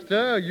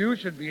Pasteur, you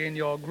should be in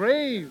your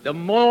grave. The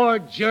more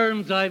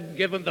germs I've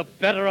given, the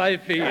better I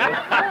feel.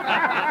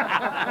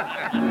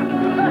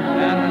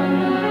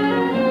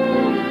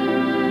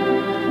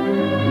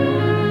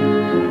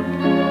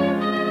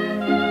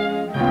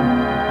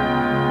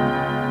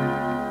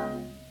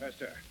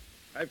 Pasteur,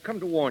 I've come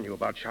to warn you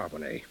about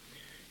Charbonnet.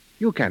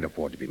 You can't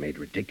afford to be made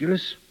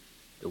ridiculous.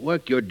 The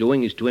work you're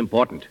doing is too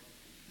important.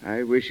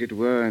 I wish it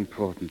were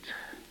important,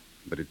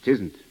 but it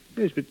isn't.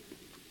 Yes, but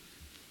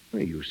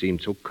well, you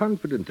seemed so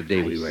confident the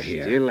day we were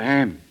here. I still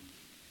am.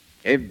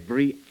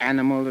 Every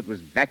animal that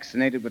was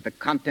vaccinated with the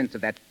contents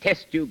of that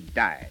test tube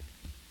died,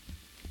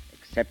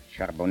 except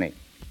Charbonnet.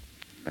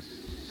 For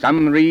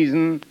some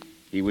reason,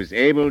 he was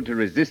able to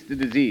resist the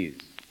disease.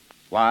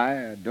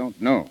 Why, I don't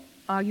know.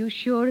 Are you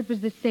sure it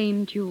was the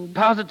same tube?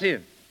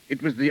 Positive.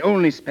 It was the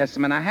only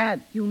specimen I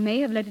had. You may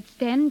have let it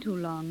stand too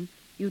long.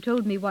 You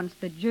told me once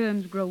that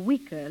germs grow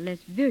weaker, less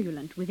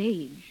virulent with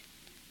age.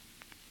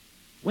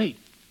 Wait.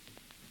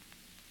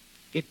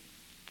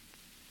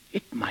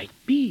 It might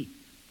be.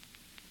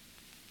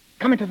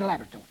 Come into the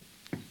laboratory.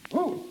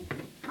 Oh,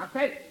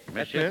 Marcel.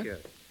 Monsieur?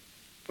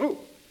 Oh.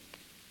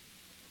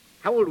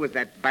 How old was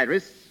that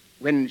virus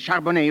when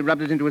Charbonnet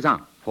rubbed it into his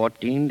arm?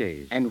 14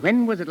 days. And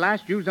when was it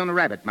last used on a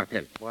rabbit,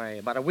 Martel? Why,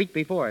 about a week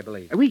before, I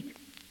believe. A week?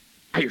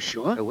 Are you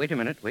sure? Wait a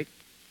minute, wait.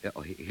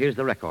 Here's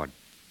the record.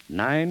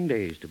 9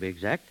 days, to be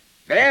exact.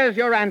 There's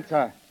your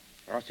answer,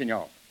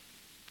 Rossignol.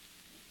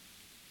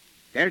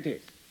 There it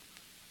is.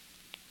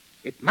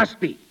 It must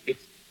be.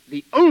 It's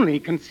the only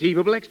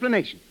conceivable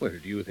explanation. Well,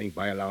 do you think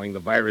by allowing the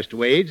virus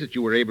to AIDS that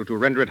you were able to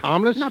render it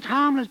harmless? Not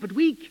harmless, but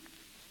weak.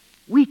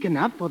 Weak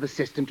enough for the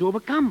system to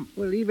overcome.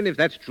 Well, even if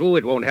that's true,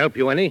 it won't help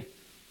you any.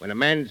 When a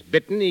man's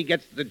bitten, he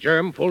gets the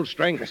germ full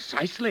strength.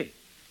 Precisely.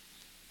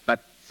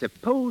 But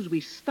suppose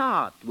we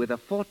start with a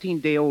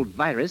 14-day-old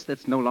virus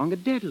that's no longer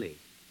deadly.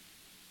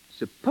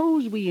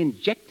 Suppose we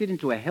inject it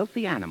into a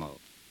healthy animal,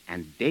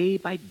 and day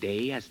by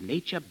day, as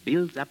nature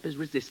builds up his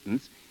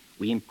resistance,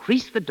 we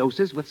increase the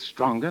doses with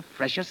stronger,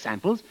 fresher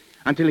samples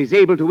until he's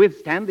able to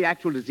withstand the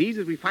actual disease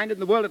as we find it in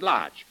the world at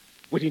large.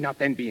 Would he not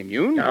then be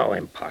immune? No,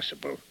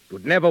 impossible. It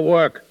would never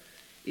work.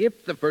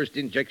 If the first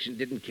injection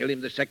didn't kill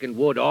him, the second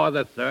would, or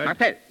the third.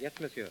 Martel. Yes,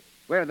 monsieur.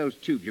 Where are those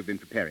tubes you've been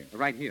preparing?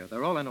 Right here.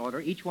 They're all in order.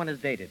 Each one is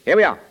dated. Here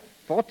we are.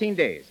 14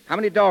 days. How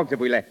many dogs have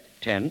we left?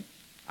 10.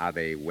 Are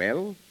they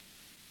well?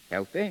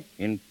 Healthy?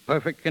 In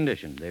perfect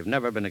condition. They've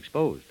never been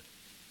exposed.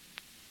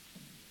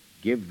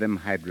 Give them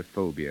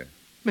hydrophobia.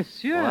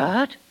 Monsieur.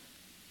 What?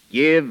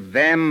 Give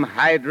them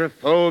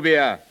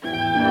hydrophobia.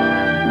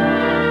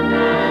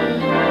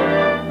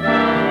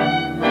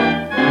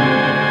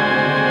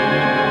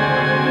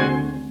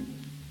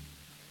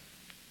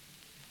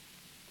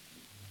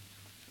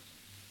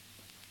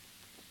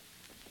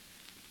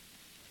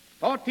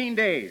 "14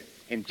 days.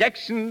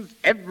 Injections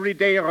every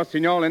day,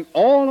 Rossignol, and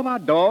all of our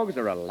dogs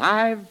are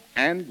alive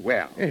and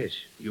well." Yes,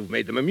 you've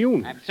made them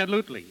immune.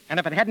 Absolutely. And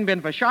if it hadn't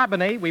been for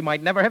Charbonnet, we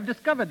might never have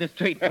discovered this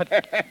treatment.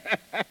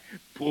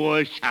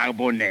 Poor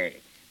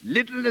Charbonnet.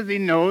 Little does he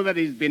know that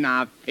he's been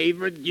our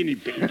favorite guinea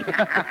pig.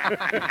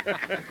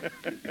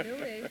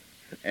 Louis,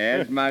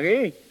 Yes,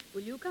 Marie?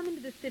 will you come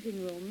into the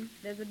sitting room?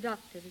 There's a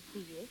doctor to see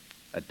you.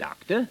 A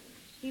doctor?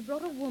 He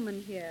brought a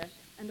woman here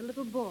and a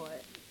little boy.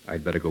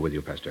 I'd better go with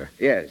you, Pasteur.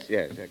 Yes.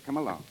 Come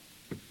along.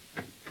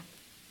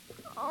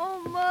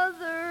 Oh,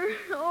 Mother.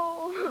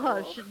 Oh,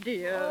 hush,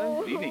 dear.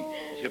 Good evening,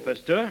 Monsieur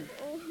Pasteur.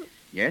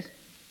 Yes?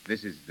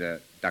 This is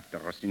Dr.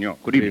 Rossignol.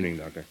 Good evening,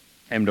 Doctor.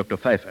 I'm Dr.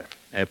 Pfeiffer.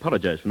 I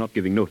apologize for not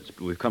giving notice,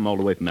 but we've come all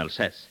the way from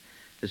Alsace.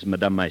 This is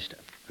Madame Meister.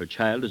 Her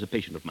child is a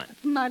patient of mine.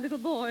 My little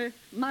boy.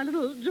 My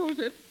little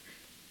Joseph.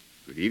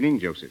 Good evening,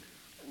 Joseph.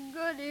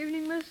 Good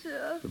evening,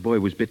 monsieur. The boy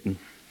was bitten.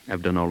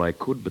 I've done all I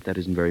could, but that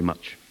isn't very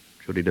much.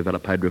 Should he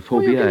develop Oh, you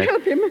hydrophobia, can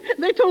help him.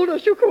 They told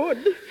us you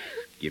could.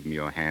 Give me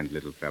your hand,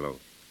 little fellow.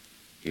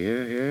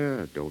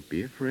 Here. Don't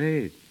be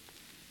afraid.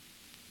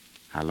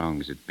 How long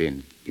has it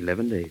been?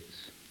 11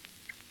 days.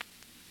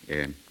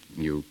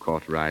 You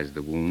cauterized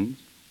the wounds?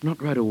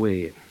 Not right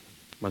away.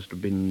 Must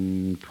have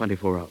been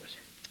 24 hours.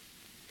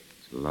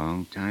 It's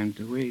Long time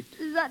to wait.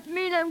 Does that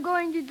mean I'm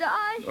going to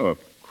die? Of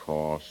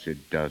course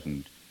it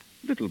doesn't.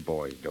 Little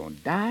boys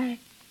don't die.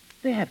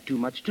 They have too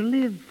much to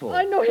live for.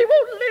 I know he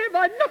won't live.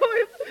 I know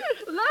it.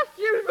 Last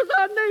year it was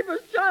our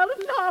neighbor's child,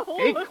 and now...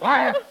 Be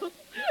quiet.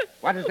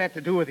 What has that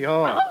to do with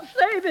yours? I'll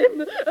save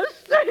him.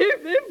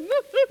 Save him.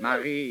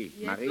 Marie,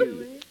 Yes, Marie.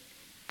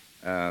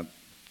 Louis?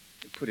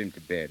 Put him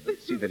to bed.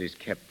 See that he's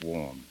kept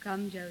warm.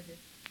 Come, Joseph.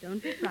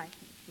 Don't be frightened.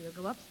 We'll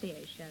go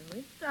upstairs, shall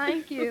we?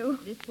 Thank you.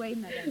 This way,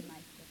 Madame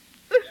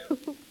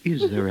Meister.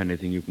 Is there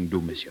anything you can do,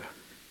 monsieur?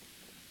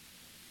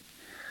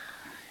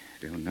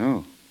 I don't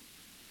know.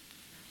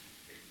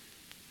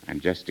 I'm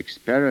just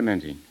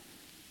experimenting.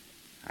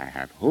 I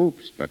have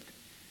hopes, but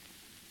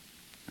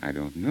I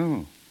don't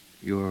know.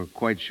 You're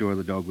quite sure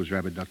the dog was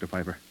rabid, Dr.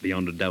 Pfeiffer?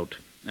 Beyond a doubt.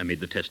 I made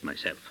the test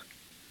myself.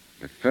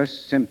 The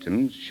first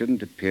symptoms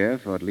shouldn't appear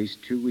for at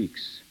least 2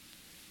 weeks.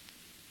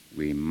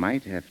 We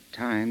might have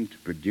time to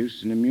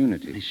produce an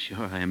immunity.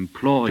 Monsieur, I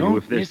implore you, Don't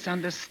if this...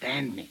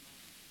 misunderstand me.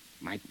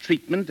 My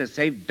treatment has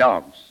saved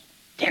dogs,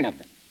 10 of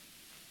them.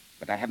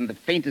 But I haven't the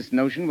faintest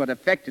notion what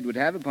effect it would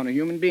have upon a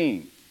human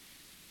being.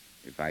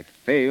 If I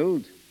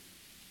failed,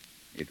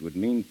 it would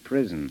mean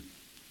prison.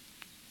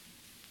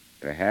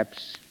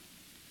 Perhaps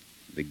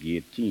the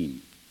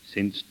guillotine.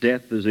 Since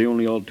death is the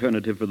only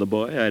alternative for the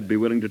boy, I'd be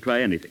willing to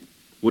try anything.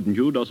 Wouldn't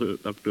you,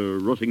 Dr.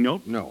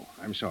 Rossignol? No,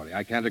 I'm sorry.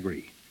 I can't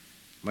agree.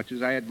 Much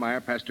as I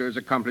admire Pasteur's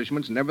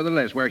accomplishments,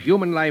 nevertheless, where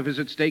human life is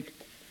at stake,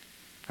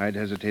 I'd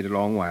hesitate a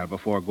long while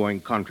before going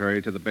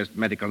contrary to the best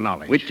medical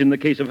knowledge. Which, in the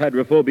case of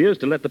hydrophobia, is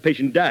to let the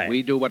patient die.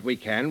 We do what we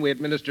can. We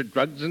administer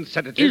drugs and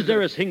sedatives. Is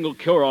there a single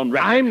cure on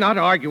rat? I'm not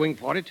arguing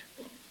for it.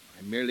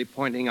 I'm merely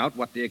pointing out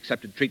what the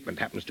accepted treatment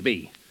happens to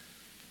be.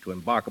 To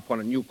embark upon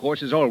a new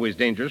course is always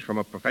dangerous from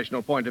a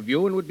professional point of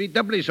view and would be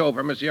doubly so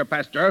for Monsieur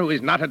Pasteur, who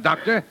is not a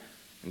doctor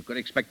and could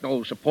expect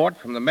no support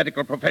from the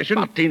medical profession.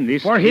 But in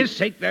this For case... his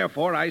sake,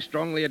 therefore, I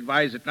strongly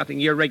advise that nothing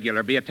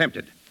irregular be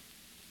attempted.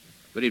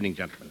 Good evening,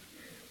 gentlemen.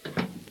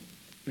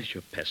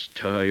 Monsieur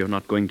Pasteur, you're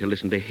not going to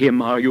listen to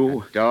him, are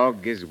you? A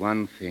dog is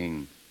one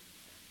thing,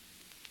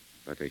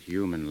 but a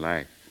human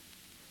life,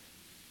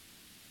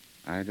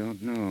 I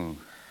don't know.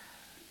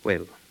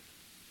 Well,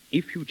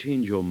 if you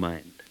change your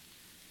mind,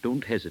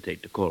 don't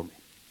hesitate to call me.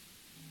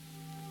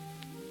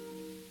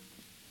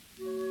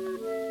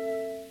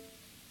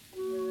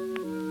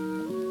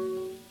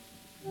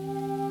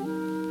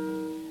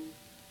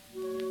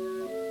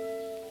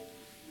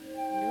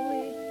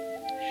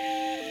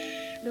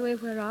 Louis,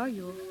 where are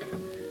you?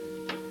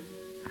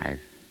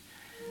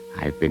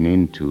 I've been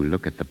in to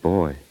look at the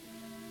boy.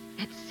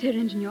 That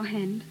syringe in your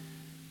hand.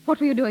 What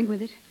were you doing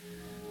with it?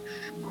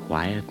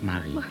 Quiet,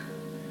 Marie.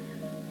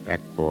 That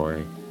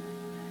boy,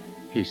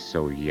 he's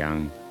so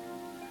young.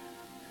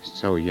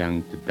 So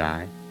young to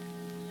die.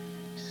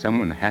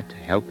 Someone had to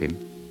help him.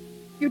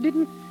 You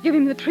didn't give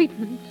him the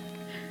treatment.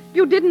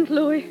 You didn't,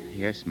 Louis.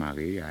 Yes,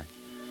 Marie, I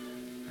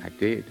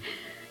did.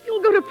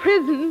 You'll go to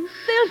prison.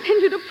 They'll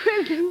send you to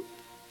prison.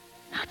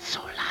 Not so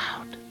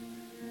loud.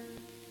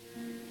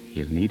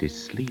 He'll need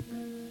his sleep.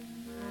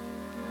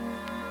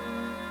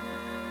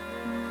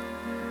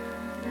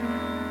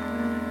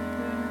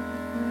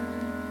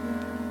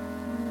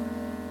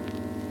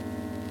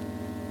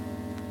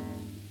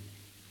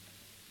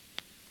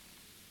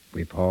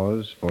 We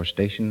pause for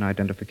station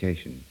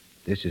identification.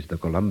 This is the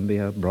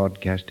Columbia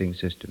Broadcasting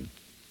System.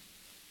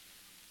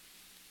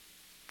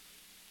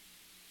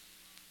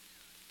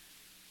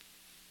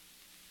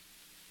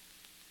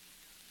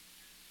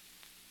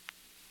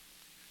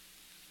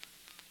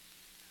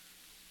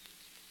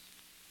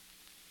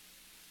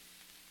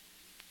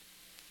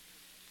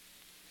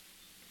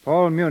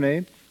 Paul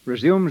Muni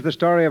resumes the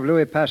story of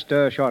Louis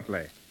Pasteur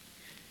shortly.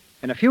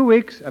 In a few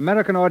weeks,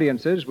 American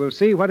audiences will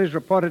see what is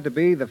reported to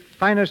be the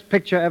finest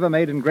picture ever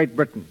made in Great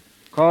Britain,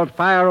 called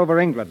Fire Over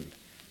England.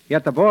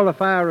 Yet the ball of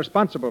fire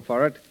responsible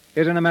for it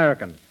is an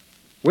American,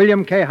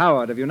 William K.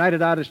 Howard of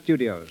United Artists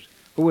Studios,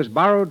 who was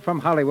borrowed from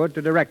Hollywood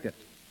to direct it.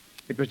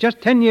 It was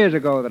just 10 years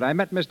ago that I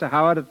met Mr.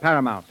 Howard at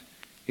Paramount.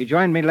 He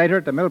joined me later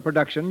at the Mill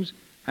Productions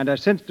and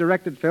has since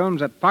directed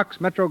films at Fox,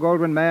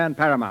 Metro-Goldwyn-Mayer, and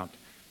Paramount,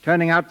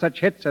 turning out such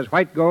hits as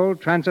White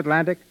Gold,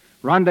 Transatlantic,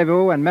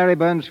 Rendezvous, and Mary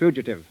Burns'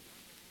 Fugitive.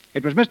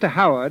 It was Mr.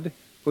 Howard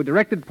who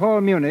directed Paul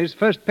Muni's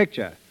first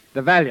picture,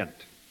 The Valiant.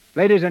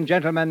 Ladies and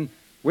gentlemen,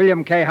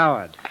 William K.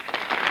 Howard.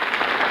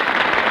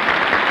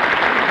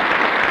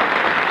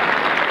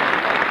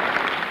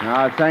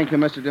 Thank you,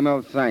 Mr.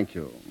 DeMille, thank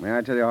you. May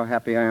I tell you how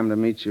happy I am to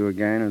meet you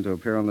again and to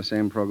appear on the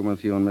same program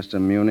with you and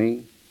Mr.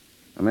 Muni?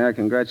 And may I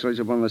congratulate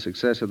you upon the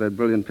success of that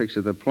brilliant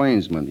picture, The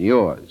Plainsman,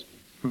 yours,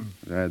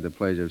 that I had the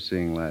pleasure of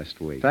seeing last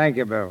week. Thank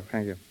you, Bill.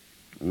 Thank you.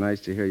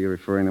 Nice to hear you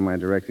referring to my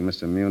directing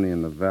Mr. Muni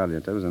in The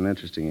Valiant. That was an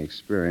interesting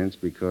experience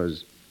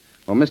because,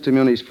 well, Mr.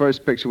 Muni's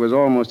first picture was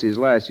almost his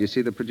last. You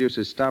see, the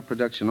producers stopped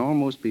production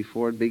almost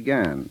before it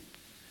began.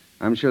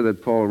 I'm sure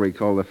that Paul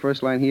recalled the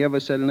first line he ever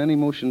said in any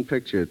motion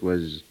picture. It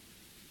was,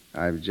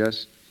 "I've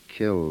just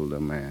killed a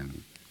man."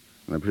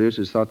 And the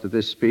producers thought that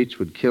this speech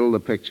would kill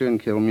the picture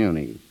and kill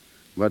Muni.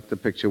 But the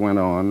picture went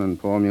on, and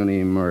Paul Muni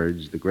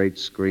emerged, the great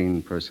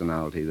screen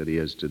personality that he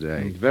is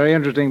today. Very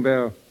interesting,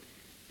 Bill.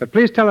 But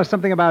please tell us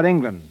something about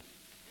England.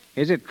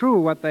 Is it true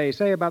what they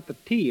say about the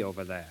tea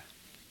over there?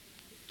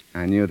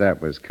 I knew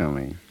that was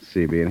coming,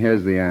 C.B., and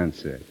here's the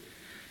answer.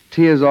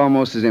 Tea is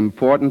almost as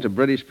important to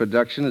British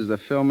production as the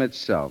film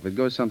itself. It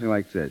goes something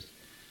like this.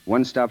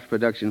 One stops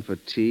production for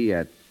tea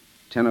at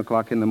 10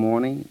 o'clock in the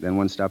morning, then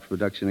one stops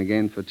production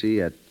again for tea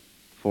at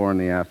 4 in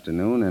the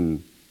afternoon,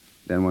 and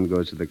then one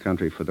goes to the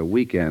country for the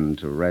weekend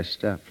to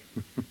rest up.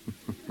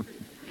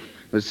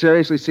 But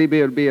seriously, C.B.,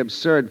 it would be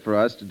absurd for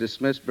us to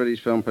dismiss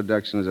British film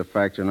production as a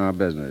factor in our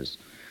business.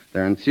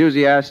 They're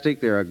enthusiastic,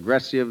 they're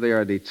aggressive, they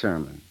are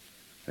determined.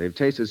 They've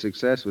tasted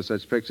success with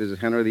such pictures as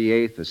Henry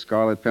VIII, The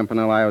Scarlet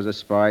Pimpernel, I Was a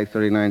Spy,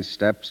 39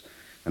 Steps,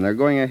 and they're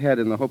going ahead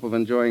in the hope of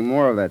enjoying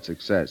more of that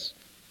success,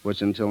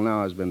 which until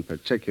now has been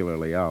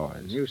particularly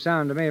ours. You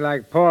sound to me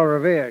like Paul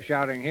Revere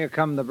shouting, "Here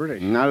come the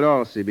British." Not at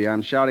all, C.B.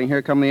 I'm shouting,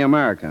 "Here come the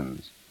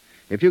Americans."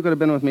 If you could have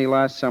been with me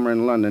last summer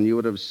in London, you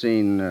would have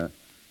seen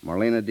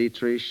Marlene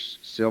Dietrich,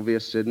 Sylvia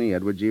Sidney,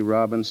 Edward G.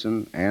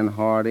 Robinson, Anne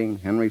Harding,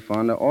 Henry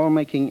Fonda, all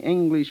making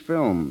English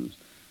films.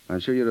 I'm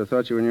sure you'd have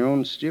thought you were in your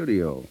own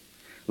studio.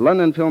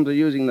 London films are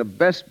using the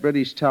best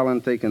British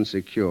talent they can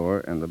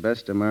secure and the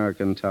best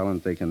American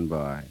talent they can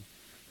buy.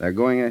 They're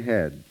going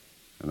ahead,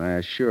 and I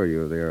assure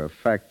you they're a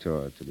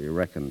factor to be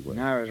reckoned with.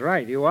 I was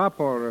right. You are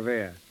Paul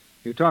Revere.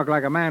 You talk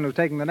like a man who's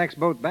taking the next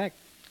boat back.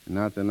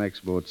 Not the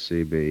next boat,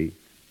 C.B.,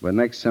 but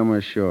next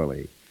summer,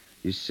 surely.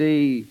 You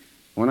see,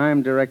 when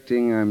I'm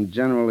directing, I'm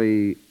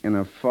generally in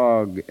a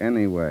fog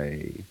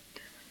anyway.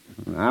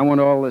 I want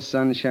all the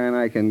sunshine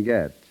I can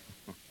get.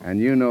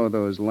 And you know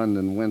those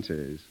London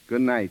winters.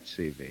 Good night,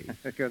 C.B.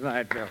 Good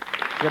night, Bill.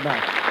 Good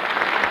night.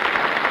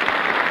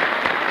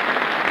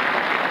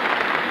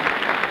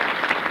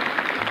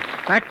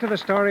 Back to the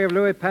story of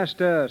Louis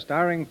Pasteur,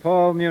 starring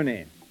Paul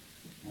Muni.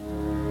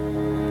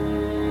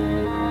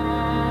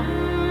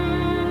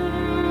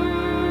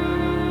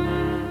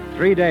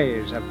 Three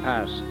days have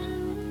passed,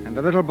 and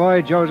the little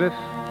boy Joseph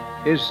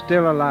is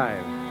still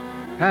alive.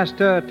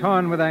 Pasteur,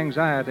 torn with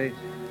anxiety,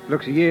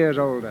 looks years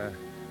older.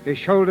 His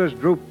shoulders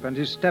droop and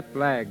his step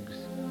lags.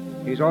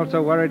 He's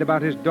also worried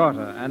about his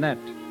daughter, Annette.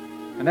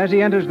 And as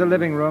he enters the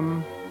living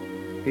room,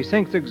 he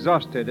sinks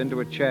exhausted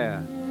into a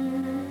chair.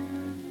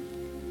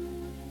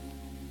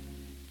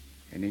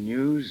 Any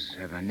news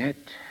of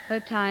Annette?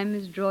 Her time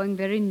is drawing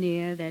very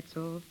near, that's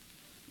all.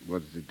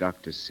 What does the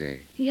doctor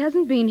say? He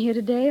hasn't been here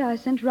today. I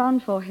sent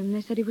round for him. They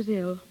said he was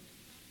ill.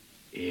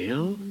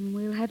 Ill?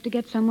 We'll have to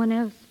get someone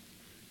else.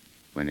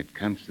 When it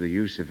comes to the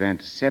use of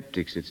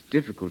antiseptics, it's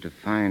difficult to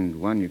find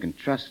one you can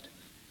trust.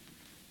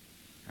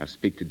 I'll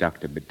speak to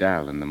Dr.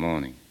 Bedell in the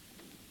morning.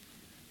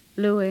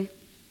 Louis,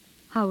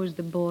 how is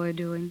the boy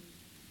doing?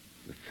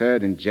 The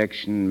third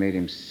injection made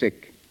him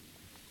sick.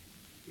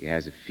 He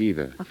has a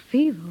fever. A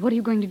fever? What are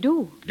you going to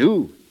do?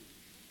 Do?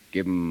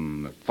 Give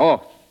him the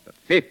fourth, the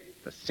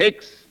fifth, the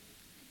sixth.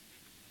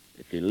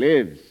 If he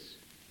lives.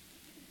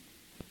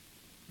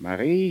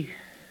 Marie,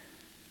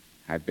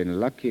 I've been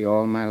lucky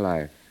all my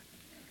life.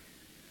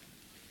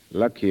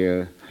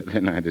 Luckier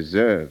than I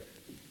deserve.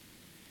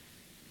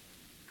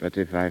 But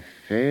if I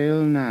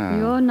fail now...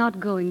 You're not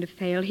going to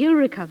fail. He'll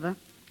recover.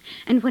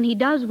 And when he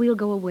does, we'll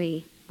go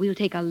away. We'll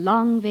take a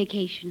long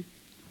vacation.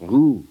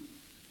 Roux,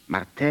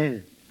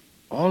 Martel,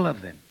 all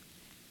of them.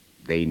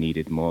 They need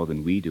it more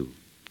than we do.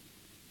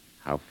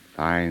 How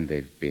fine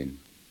they've been.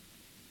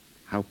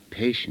 How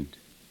patient.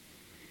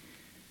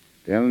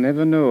 They'll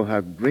never know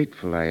how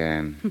grateful I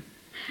am.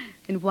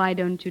 And why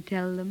don't you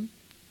tell them?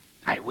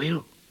 I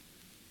will.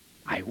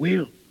 I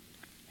will.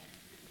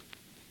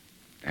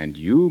 And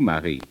you,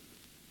 Marie.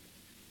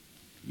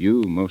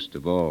 You most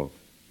of all.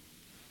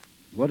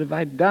 What have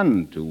I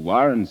done to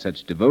warrant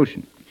such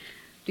devotion?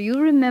 Do you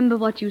remember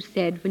what you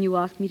said when you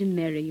asked me to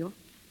marry you?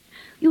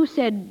 You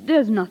said,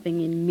 there's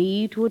nothing in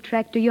me to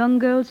attract a young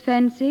girl's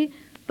fancy,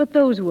 but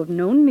those who have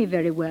known me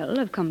very well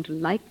have come to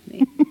like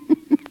me.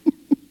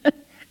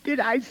 Did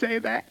I say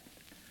that?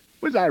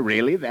 Was I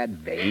really that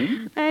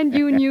vain? And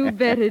you knew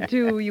better,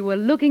 too. You were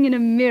looking in a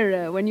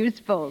mirror when you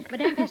spoke.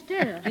 Madame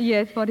Pasteur.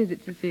 Yes, what is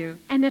it, Cecile?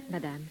 Annette,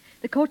 madame.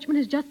 The coachman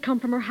has just come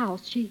from her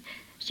house. She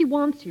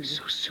wants you.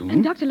 So soon?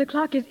 And Dr.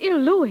 Leclerc is ill,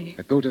 Louis.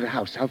 Go to the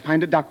house. I'll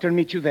find a doctor and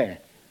meet you there.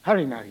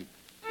 Hurry, Marie.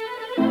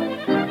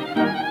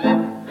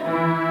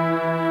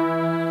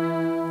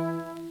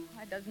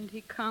 Why doesn't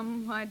he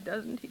come? Why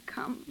doesn't he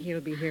come?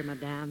 He'll be here,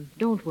 madame.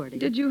 Don't worry.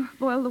 Did you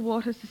boil the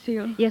water,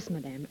 Cecile? Yes,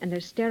 madame. And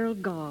there's sterile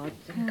gauze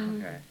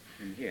and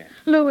In here.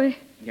 Louis.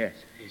 Yes.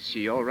 Is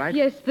she all right?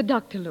 Yes, the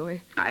doctor,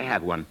 Louis. I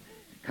have one.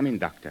 Come in,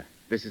 doctor.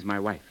 This is my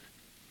wife.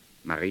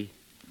 Marie.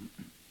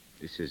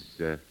 This is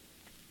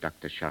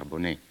Dr.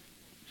 Charbonnet.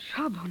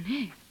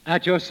 Charbonnet?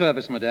 At your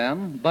service,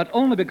 madame, but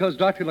only because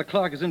Dr.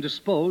 Leclerc is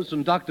indisposed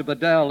and Dr.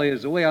 Bedell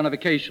is away on a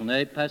vacation,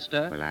 eh,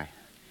 Pasteur? Well,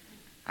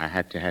 I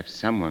had to have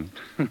someone.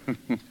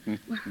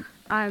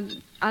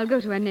 I'll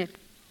go to Annette.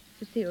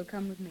 Cecile,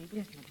 come with me.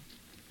 Yes,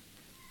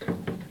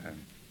 madame.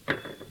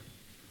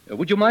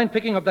 Would you mind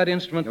picking up that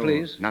instrument, No,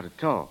 please? not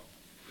at all.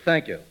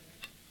 Thank you.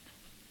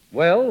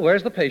 Well,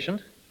 where's the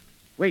patient?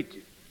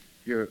 Wait,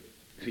 you're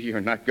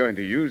not going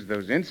to use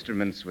those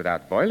instruments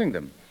without boiling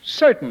them?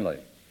 Certainly.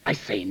 I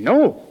say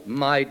no.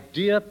 My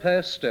dear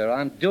Pasteur,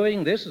 I'm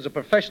doing this as a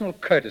professional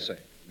courtesy.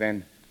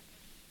 Then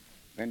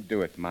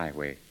do it my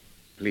way,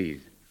 please.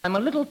 I'm a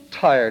little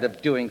tired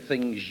of doing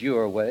things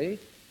your way.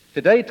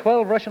 Today,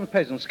 12 Russian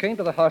peasants came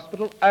to the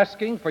hospital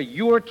asking for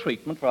your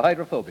treatment for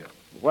hydrophobia.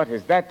 What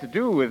has that to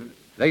do with...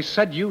 They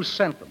said you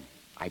sent them.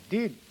 I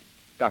did.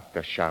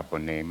 Dr.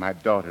 Charbonnet, my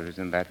daughter is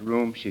in that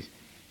room.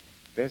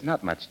 There's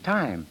not much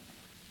time.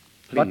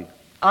 Please. But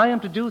I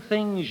am to do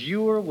things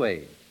your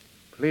way.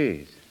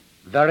 Please.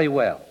 Very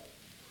well.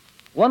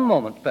 One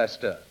moment,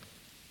 Pasteur.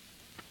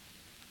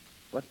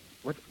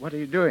 What are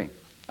you doing?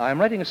 I'm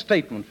writing a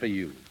statement for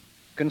you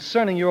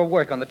concerning your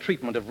work on the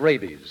treatment of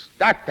rabies.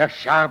 Dr.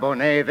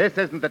 Charbonnet, this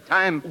isn't the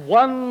time.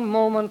 One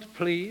moment,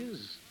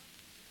 please.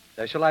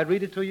 Shall I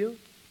read it to you?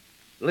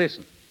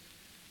 Listen.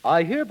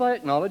 I hereby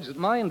acknowledge that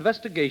my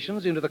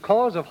investigations into the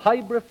cause of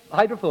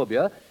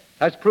hydrophobia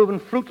has proven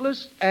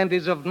fruitless and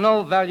is of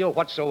no value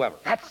whatsoever.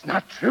 That's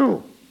not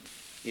true.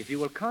 If you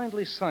will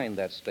kindly sign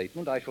that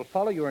statement, I shall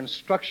follow your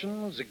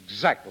instructions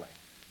exactly.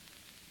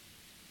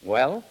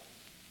 Well?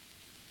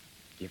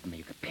 Give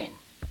me the pen.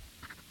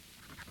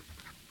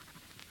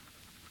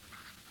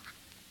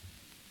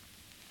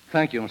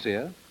 Thank you,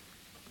 monsieur.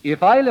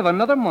 If I live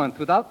another month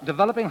without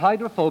developing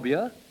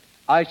hydrophobia,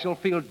 I shall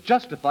feel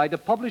justified to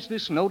publish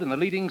this note in the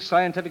leading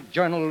scientific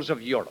journals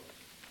of Europe.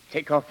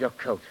 Take off your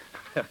coat.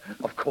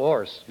 Of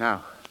course.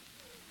 Now,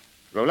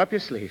 roll up your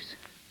sleeves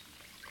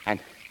and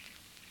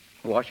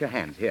wash your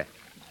hands. Here.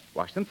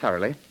 Wash them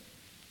thoroughly.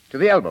 To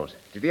the elbows.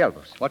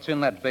 What's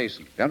in that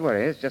basin? Don't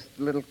worry. It's just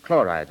a little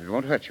chloride. It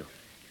won't hurt you.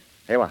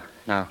 There you are.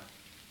 Now,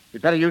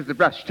 you'd better use the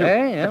brush, too.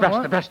 Hey,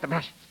 the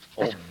brush.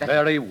 Oh,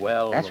 very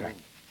well. That's right.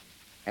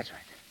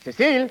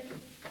 Cecile,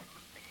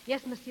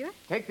 Yes, monsieur?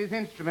 take these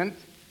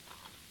instruments,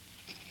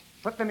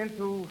 put them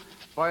into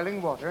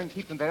boiling water, and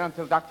keep them there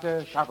until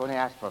Dr. Charbonnet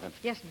asks for them.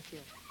 Yes, monsieur.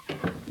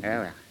 There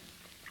we are.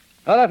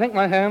 Well, I think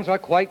my hands are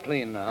quite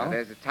clean now.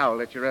 There's a towel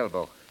at your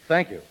elbow.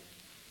 Thank you.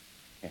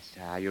 Yes,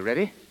 are you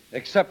ready?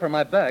 Except for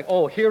my bag.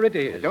 Oh, here it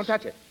is. Don't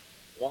touch it.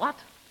 What?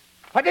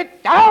 Put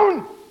it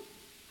down!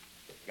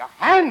 Your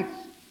hands!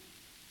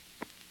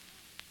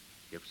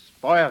 You've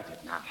spoiled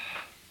it now.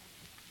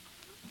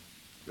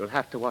 You'll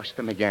have to wash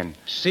them again.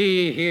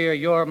 See here,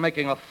 you're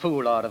making a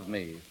fool out of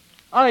me.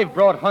 I've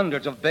brought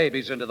hundreds of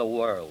babies into the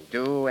world.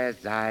 Do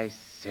as I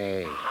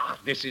say.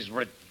 This is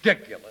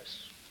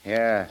ridiculous.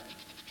 Here.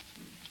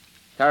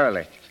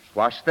 Thoroughly.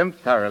 Wash them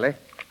thoroughly.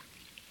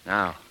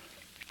 Now,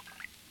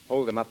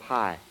 hold them up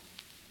high.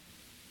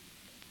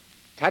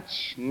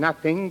 Touch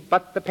nothing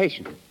but the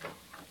patient.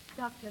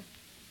 Doctor.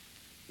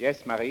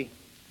 Yes, Marie.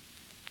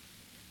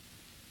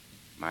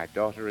 My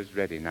daughter is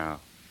ready now,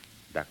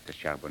 Dr.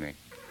 Charbonnet.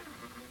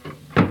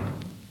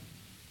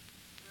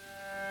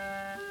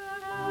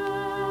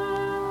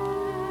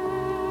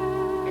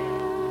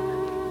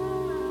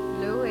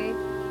 Louis,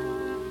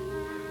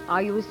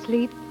 are you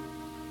asleep?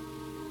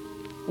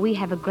 We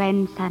have a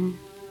grandson.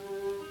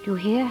 Do you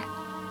hear?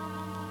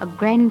 A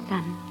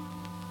grandson.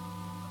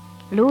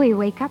 Louis,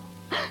 wake up.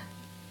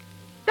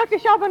 Dr.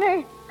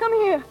 Charbonnet, come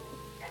here.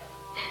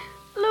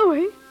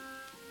 Louis.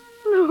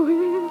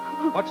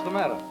 What's the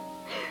matter?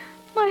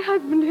 My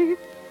husband,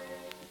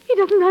 he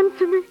doesn't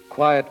answer me.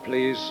 Quiet,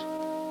 please.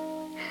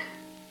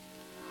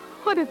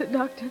 What is it,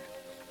 Doctor?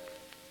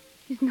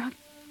 He's not...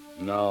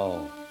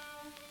 No.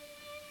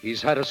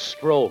 He's had a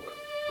stroke.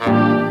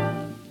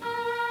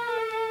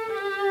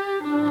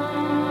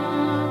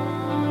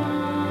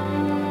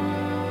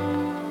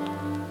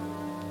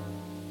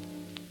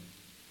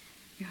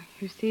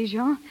 You see,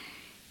 Jean?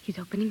 He's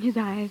opening his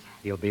eyes.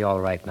 He'll be all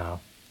right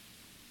now.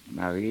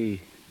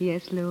 Marie,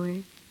 Yes,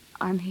 Louis.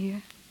 I'm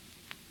here.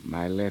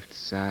 my left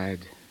side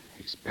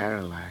is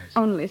paralyzed.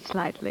 Only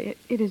slightly.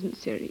 It isn't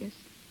serious.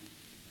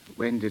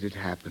 When did it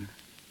happen?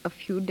 A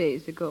few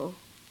days ago.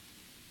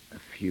 A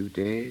few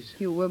days?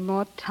 You were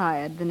more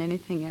tired than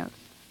anything else.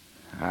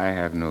 I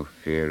have no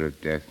fear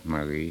of death,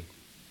 Marie.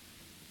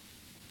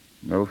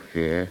 No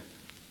fear.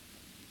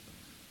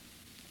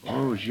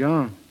 Oh,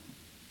 Jean.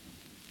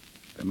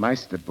 The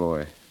Meister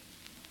boy.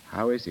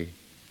 How is he?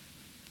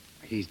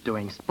 He's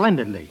doing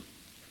splendidly.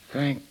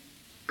 Thank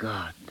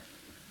God.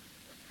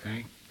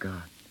 Thank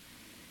God.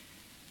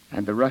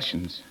 And the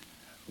Russians,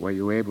 were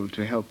you able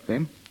to help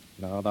them?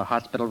 No, the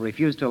hospital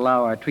refused to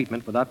allow our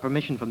treatment without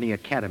permission from the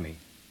academy.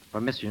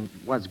 Permission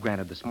was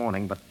granted this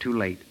morning, but too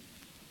late.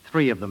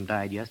 3 of them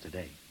died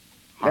yesterday.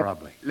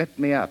 Horribly. Let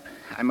me up.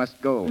 I must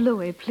go.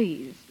 Louis,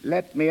 please.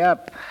 Let me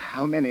up.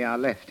 How many are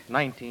left?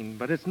 19,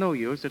 but it's no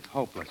use. It's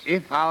hopeless.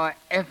 If our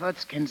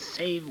efforts can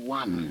save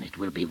one, it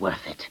will be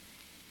worth it.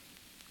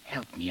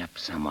 Help me up,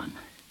 someone.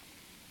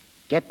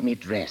 Get me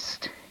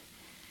dressed.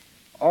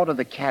 Order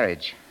the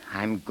carriage.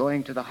 I'm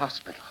going to the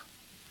hospital.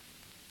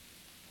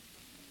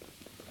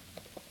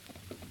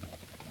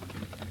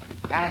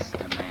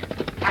 Faster, man.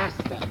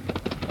 Faster.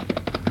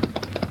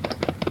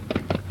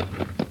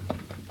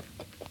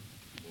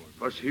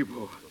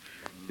 Спасибо.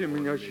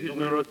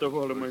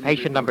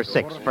 Patient number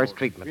 6, first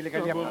treatment.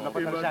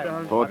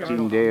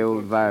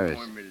 14-day-old virus.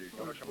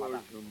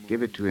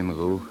 Give it to him,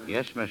 Roux.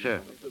 Yes,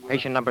 monsieur.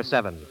 Patient number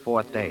 7,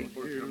 fourth day.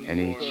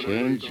 Any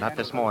change? Not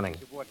this morning.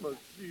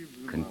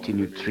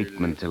 Continued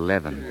treatment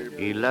 11.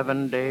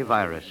 11-day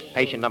virus.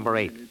 Patient number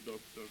 8.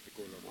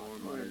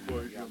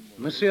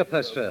 Monsieur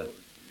Pasteur,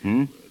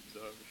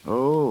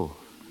 Oh,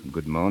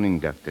 good morning,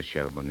 Dr.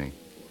 Charbonnet.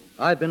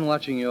 I've been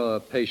watching your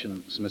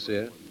patients,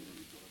 monsieur.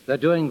 They're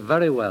doing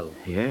very well.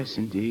 Yes,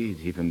 indeed.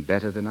 Even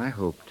better than I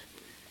hoped.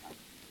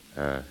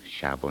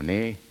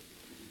 Charbonnet,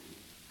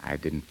 I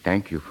didn't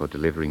thank you for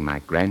delivering my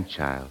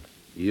grandchild.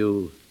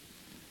 You've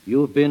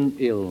been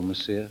ill,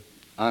 monsieur.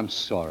 I'm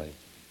sorry.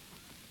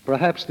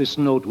 Perhaps this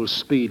note will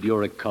speed your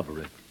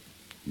recovery.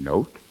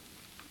 Note?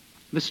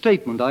 The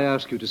statement I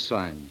asked you to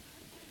sign.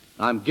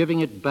 I'm giving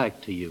it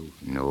back to you.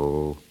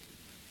 No.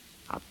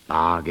 A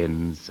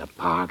bargain's a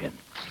bargain.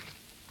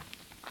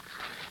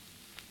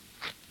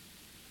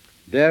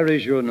 There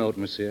is your note,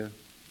 monsieur.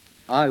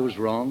 I was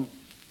wrong.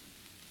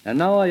 And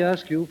now I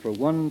ask you for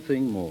one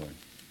thing more.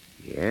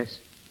 Yes?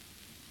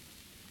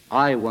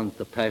 I want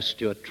the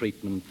Pasteur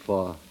treatment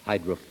for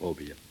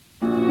hydrophobia.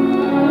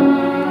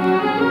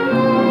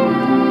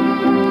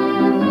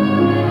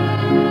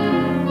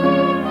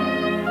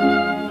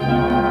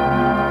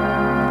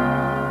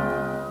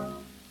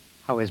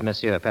 How is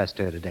Monsieur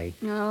Pasteur today?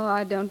 Oh,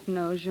 I don't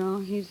know,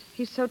 Jean.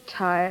 He's so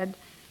tired.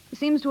 He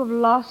seems to have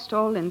lost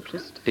all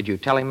interest. Did you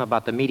tell him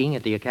about the meeting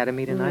at the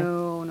academy tonight?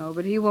 No,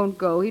 but he won't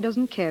go. He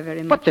doesn't care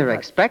very much. But they're about...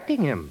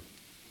 expecting him.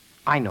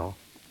 I know.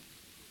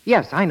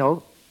 Yes, I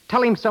know.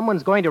 Tell him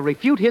someone's going to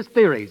refute his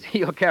theories.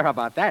 He'll care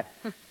about that.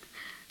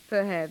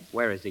 Perhaps.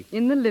 Where is he?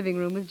 In the living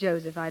room with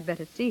Joseph. I'd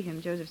better see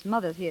him. Joseph's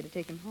mother's here to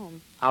take him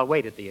home. I'll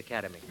wait at the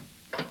academy.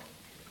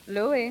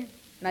 Louis,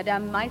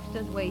 Madame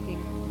Meister's waiting.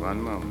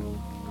 One moment.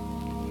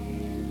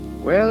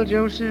 Well,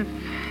 Joseph,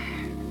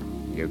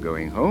 you're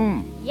going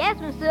home. Yes,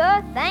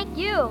 monsieur. Thank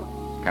you.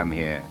 Come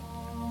here.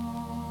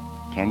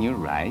 Can you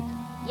write?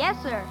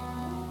 Yes, sir.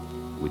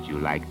 Would you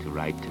like to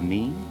write to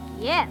me?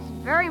 Yes,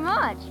 very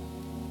much.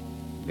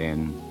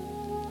 Then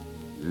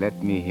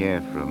let me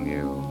hear from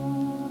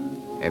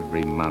you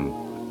every month,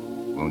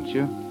 won't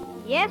you?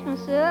 Yes,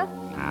 monsieur.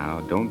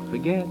 Now, don't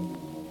forget.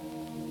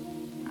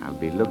 I'll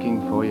be looking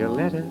for your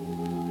letter.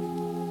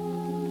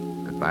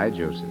 Goodbye,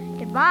 Joseph.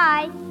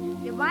 Goodbye.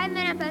 Goodbye,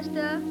 Madame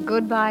Pasteur.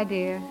 Goodbye,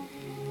 dear.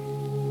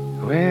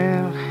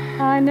 Well,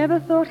 I never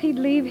thought he'd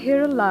leave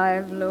here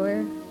alive,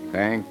 Louis.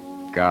 thank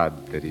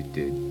God that he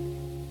did.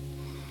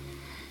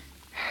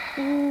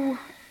 Oh,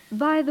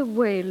 by the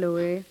way,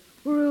 Louis,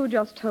 Rue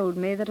just told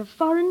me that a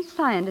foreign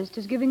scientist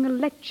is giving a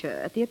lecture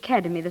at the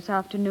academy this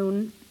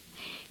afternoon.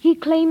 He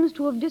claims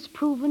to have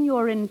disproven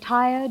your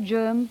entire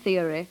germ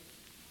theory.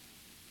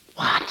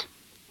 What?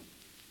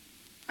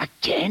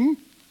 Again?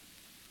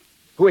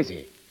 Who is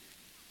he?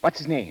 What's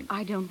his name?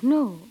 I don't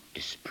know.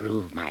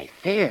 Disprove my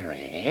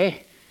theory, eh?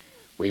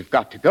 We've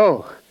got to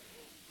go.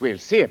 We'll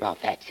see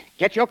about that.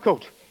 Get your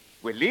coat.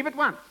 We'll leave at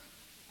once.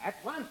 At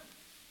once.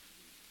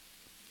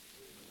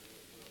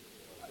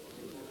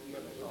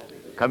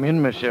 Come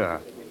in,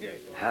 monsieur.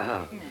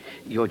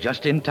 You're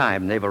just in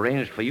time. They've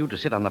arranged for you to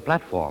sit on the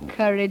platform.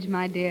 Courage,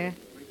 my dear.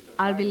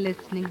 I'll be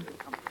listening.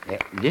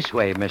 This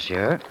way,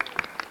 monsieur.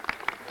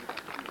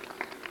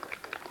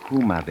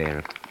 Whom are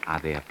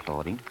they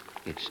applauding?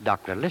 It's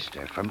Dr.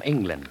 Lister from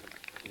England.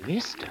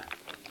 Lister?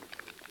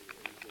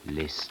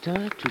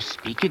 Lister to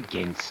speak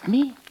against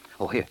me?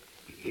 Oh,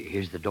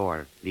 here's the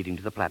door leading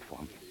to the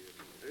platform.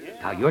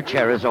 Now, your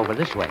chair is over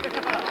this way.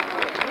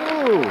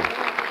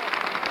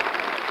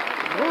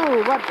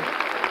 Oh,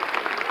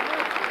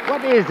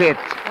 what is it?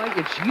 Why,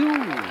 it's you.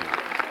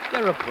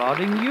 They're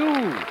applauding you.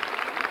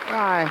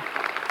 Why,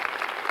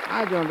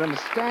 I don't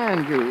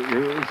understand.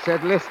 You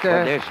said Lister...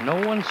 Well, there's no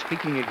one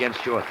speaking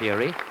against your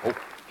theory. Oh,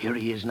 here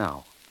he is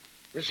now.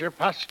 Monsieur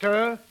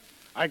Pasteur,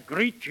 I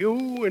greet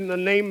you in the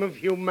name of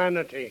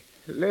humanity.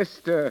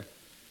 Lister.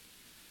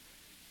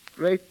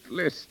 Great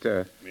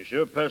Lister.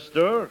 Monsieur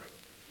Pasteur,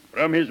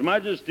 from His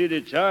Majesty the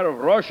Tsar of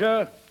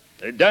Russia,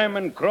 the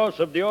Diamond Cross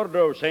of the Order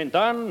of St.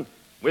 Anne,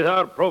 with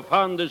our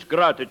profoundest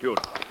gratitude.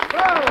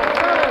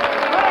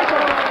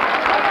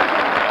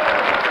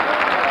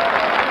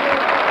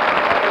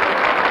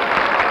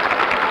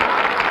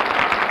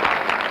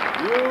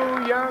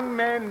 You young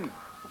men,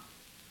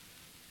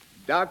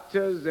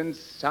 doctors and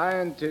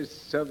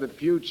scientists of the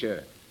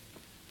future,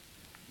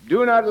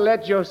 do not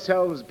let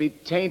yourselves be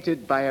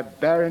tainted by a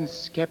barren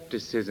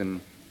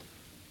skepticism,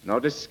 nor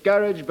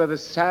discouraged by the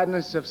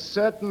sadness of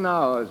certain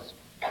hours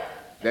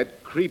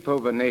that creep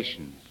over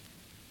nations.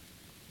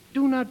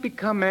 Do not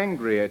become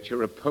angry at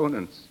your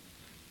opponents,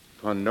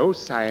 for no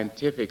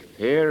scientific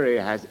theory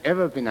has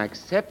ever been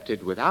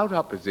accepted without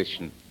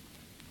opposition.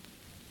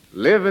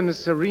 Live in the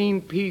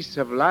serene peace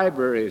of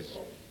libraries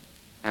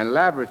and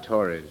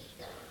laboratories.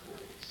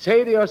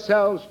 Say to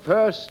yourselves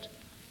first,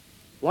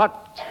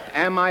 what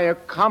am I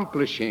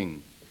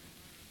accomplishing?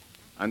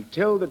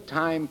 Until the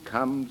time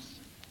comes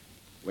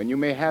when you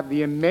may have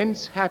the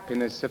immense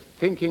happiness of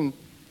thinking,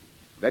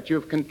 that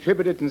you've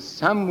contributed in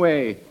some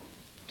way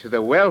to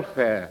the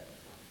welfare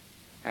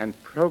and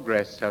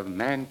progress of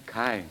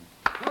mankind.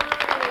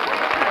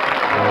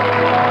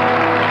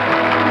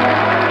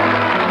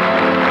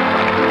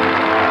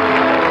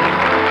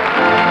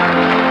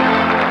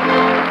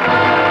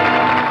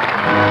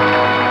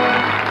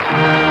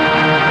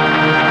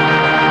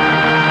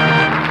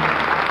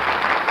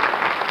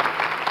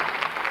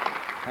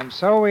 And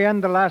so we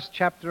end the last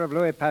chapter of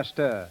Louis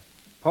Pasteur.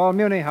 Paul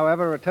Muni,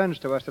 however, returns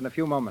to us in a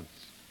few moments.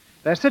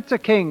 There sits a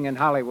king in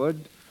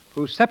Hollywood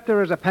whose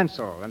scepter is a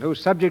pencil and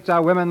whose subjects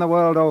are women the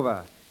world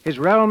over. His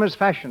realm is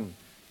fashion,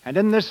 and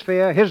in this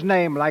sphere, his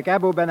name, like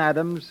Abu Ben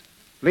Adams,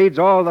 leads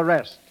all the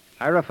rest.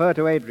 I refer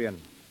to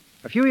Adrian.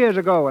 A few years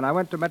ago, when I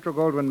went to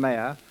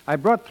Metro-Goldwyn-Mayer, I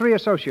brought 3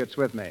 associates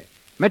with me.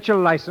 Mitchell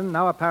Lyson,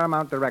 now a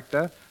Paramount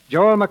director,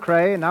 Joel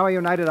McRae, now a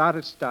United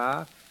Artists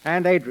star,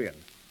 and Adrian.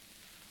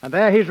 And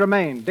there he's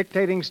remained,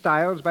 dictating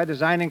styles by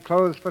designing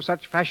clothes for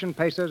such fashion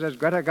pacers as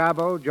Greta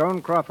Garbo,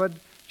 Joan Crawford,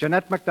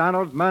 Jeanette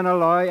MacDonald, Myrna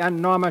Loy,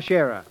 and Norma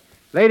Shearer.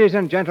 Ladies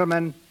and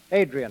gentlemen,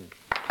 Adrian.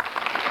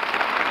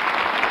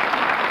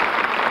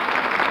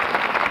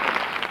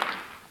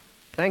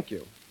 Thank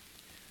you.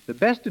 The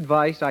best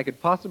advice I could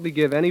possibly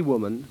give any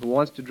woman who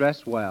wants to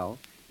dress well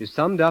is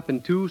summed up in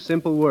 2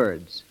 simple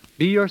words.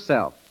 Be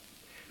yourself.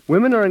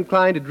 Women are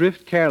inclined to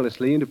drift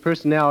carelessly into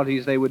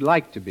personalities they would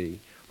like to be,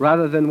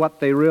 rather than what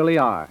they really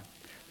are.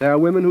 There are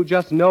women who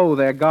just know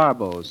their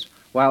garbos,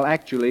 while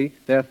actually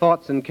their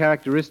thoughts and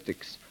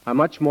characteristics are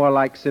much more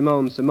like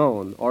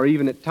Simone, or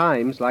even at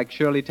times like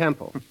Shirley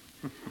Temple.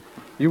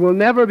 You will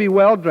never be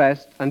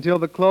well-dressed until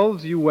the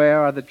clothes you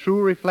wear are the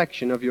true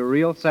reflection of your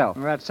real self.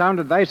 Well, that's sound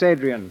advice,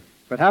 Adrian.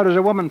 But how does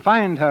a woman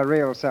find her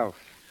real self?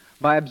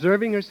 By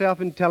observing herself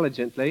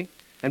intelligently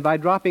and by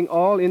dropping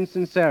all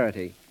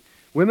insincerity.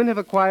 Women have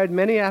acquired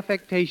many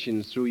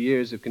affectations through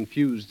years of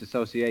confused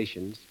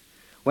associations.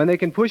 When they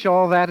can push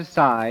all that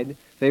aside,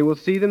 they will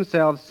see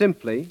themselves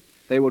simply,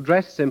 they will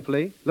dress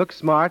simply, look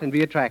smart, and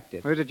be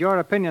attractive. Is it your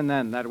opinion,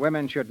 then, that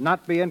women should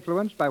not be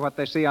influenced by what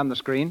they see on the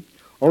screen?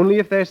 Only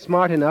if they're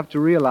smart enough to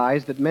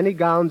realize that many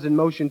gowns in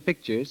motion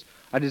pictures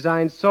are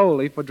designed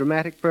solely for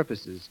dramatic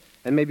purposes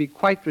and may be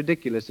quite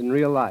ridiculous in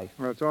real life.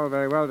 Well, it's all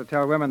very well to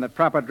tell women that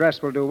proper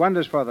dress will do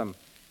wonders for them.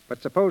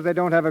 But suppose they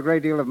don't have a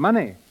great deal of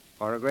money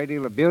or a great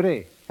deal of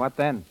beauty. What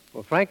then?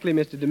 Well, frankly,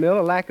 Mr. DeMille,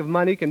 a lack of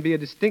money can be a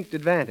distinct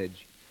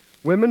advantage.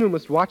 Women who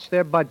must watch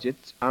their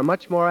budgets are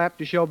much more apt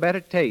to show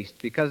better taste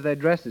because their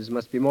dresses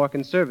must be more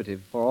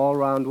conservative for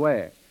all-round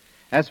wear.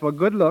 As for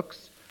good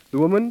looks, the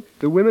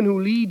women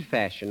who lead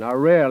fashion are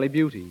rarely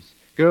beauties.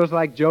 Girls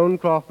like Joan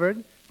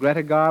Crawford,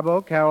 Greta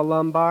Garbo, Carole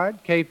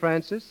Lombard, Kay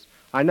Francis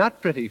are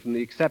not pretty from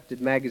the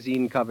accepted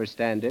magazine cover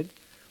standard,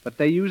 but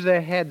they use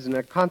their heads and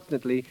are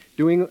constantly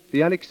doing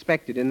the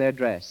unexpected in their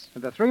dress.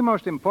 The 3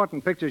 most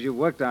important pictures you've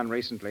worked on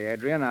recently,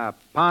 Adrian, are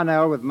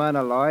Parnell with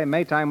Myrna Loy,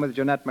 Maytime with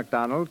Jeanette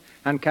MacDonald,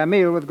 and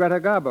Camille with Greta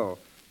Garbo.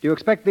 Do you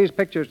expect these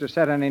pictures to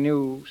set any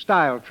new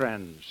style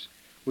trends?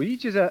 Well,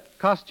 each is a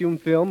costume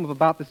film of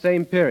about the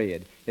same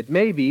period. It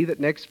may be that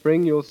next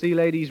spring you'll see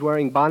ladies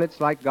wearing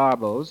bonnets like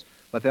Garbo's,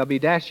 but they'll be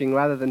dashing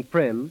rather than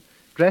prim.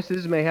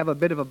 Dresses may have a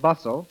bit of a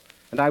bustle,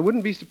 and I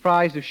wouldn't be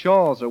surprised if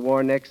shawls are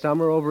worn next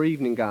summer over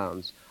evening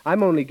gowns.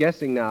 I'm only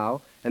guessing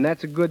now, and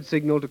that's a good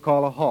signal to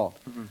call a halt.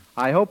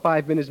 I hope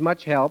I've been as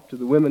much help to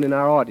the women in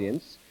our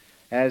audience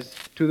as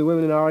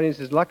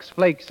Lux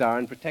Flakes are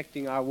in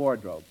protecting our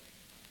wardrobe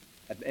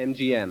at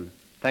MGM.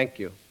 Thank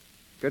you.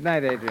 Good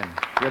night, Adrian.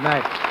 Good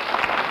night.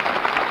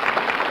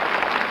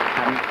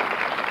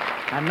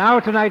 And now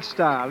tonight's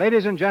star,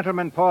 ladies and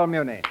gentlemen, Paul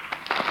Muni.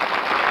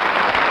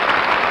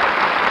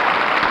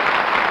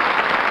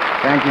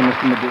 Thank you,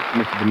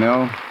 Mr.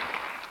 DeMille.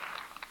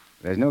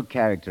 There's no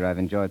character I've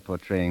enjoyed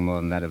portraying more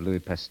than that of Louis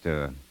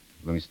Pasteur.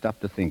 When we stop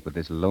to think what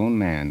this lone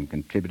man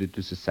contributed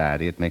to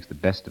society, it makes the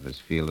best of us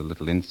feel a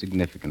little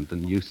insignificant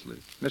and useless.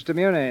 Mr.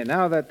 Muni,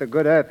 now that The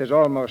Good Earth is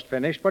almost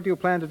finished, what do you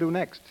plan to do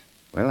next?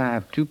 Well, I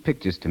have 2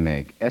 pictures to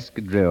make.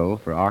 Escadrille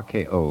for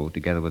RKO,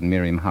 together with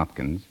Miriam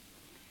Hopkins.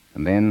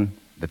 And then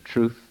The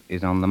Truth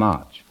is on the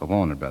March for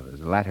Warner Brothers.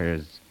 The latter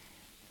is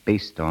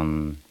based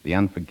on the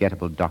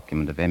unforgettable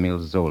document of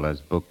Emile Zola's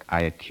book,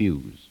 I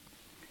Accuse.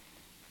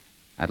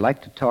 I'd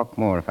like to talk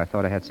more if I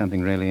thought I had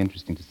something really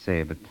interesting to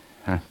say, but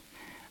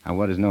I'm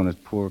what is known as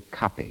poor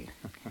copy.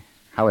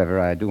 However,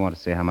 I do want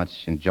to say how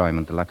much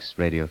enjoyment the Lux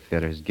Radio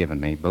Theater has given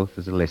me, both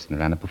as a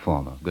listener and a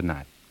performer. Good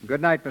night.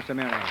 Good night, Mr.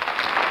 Muni.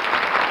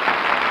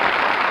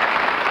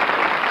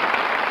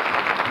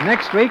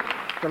 Next week,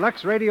 the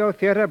Lux Radio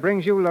Theater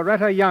brings you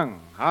Loretta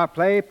Young, our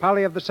play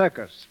Polly of the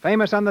Circus,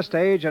 famous on the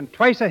stage and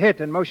twice a hit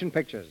in motion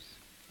pictures.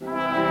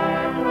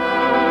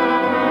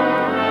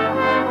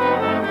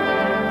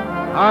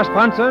 Our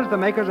sponsors, the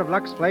makers of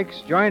Lux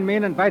Flakes, join me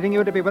in inviting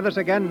you to be with us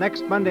again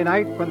next Monday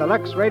night when the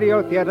Lux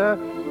Radio Theater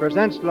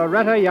presents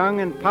Loretta Young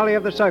and Polly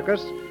of the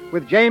Circus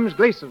with James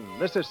Gleason.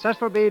 This is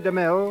Cecil B.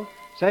 DeMille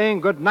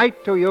saying good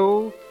night to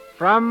you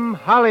from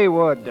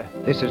Hollywood.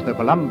 This is the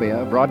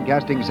Columbia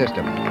Broadcasting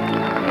System.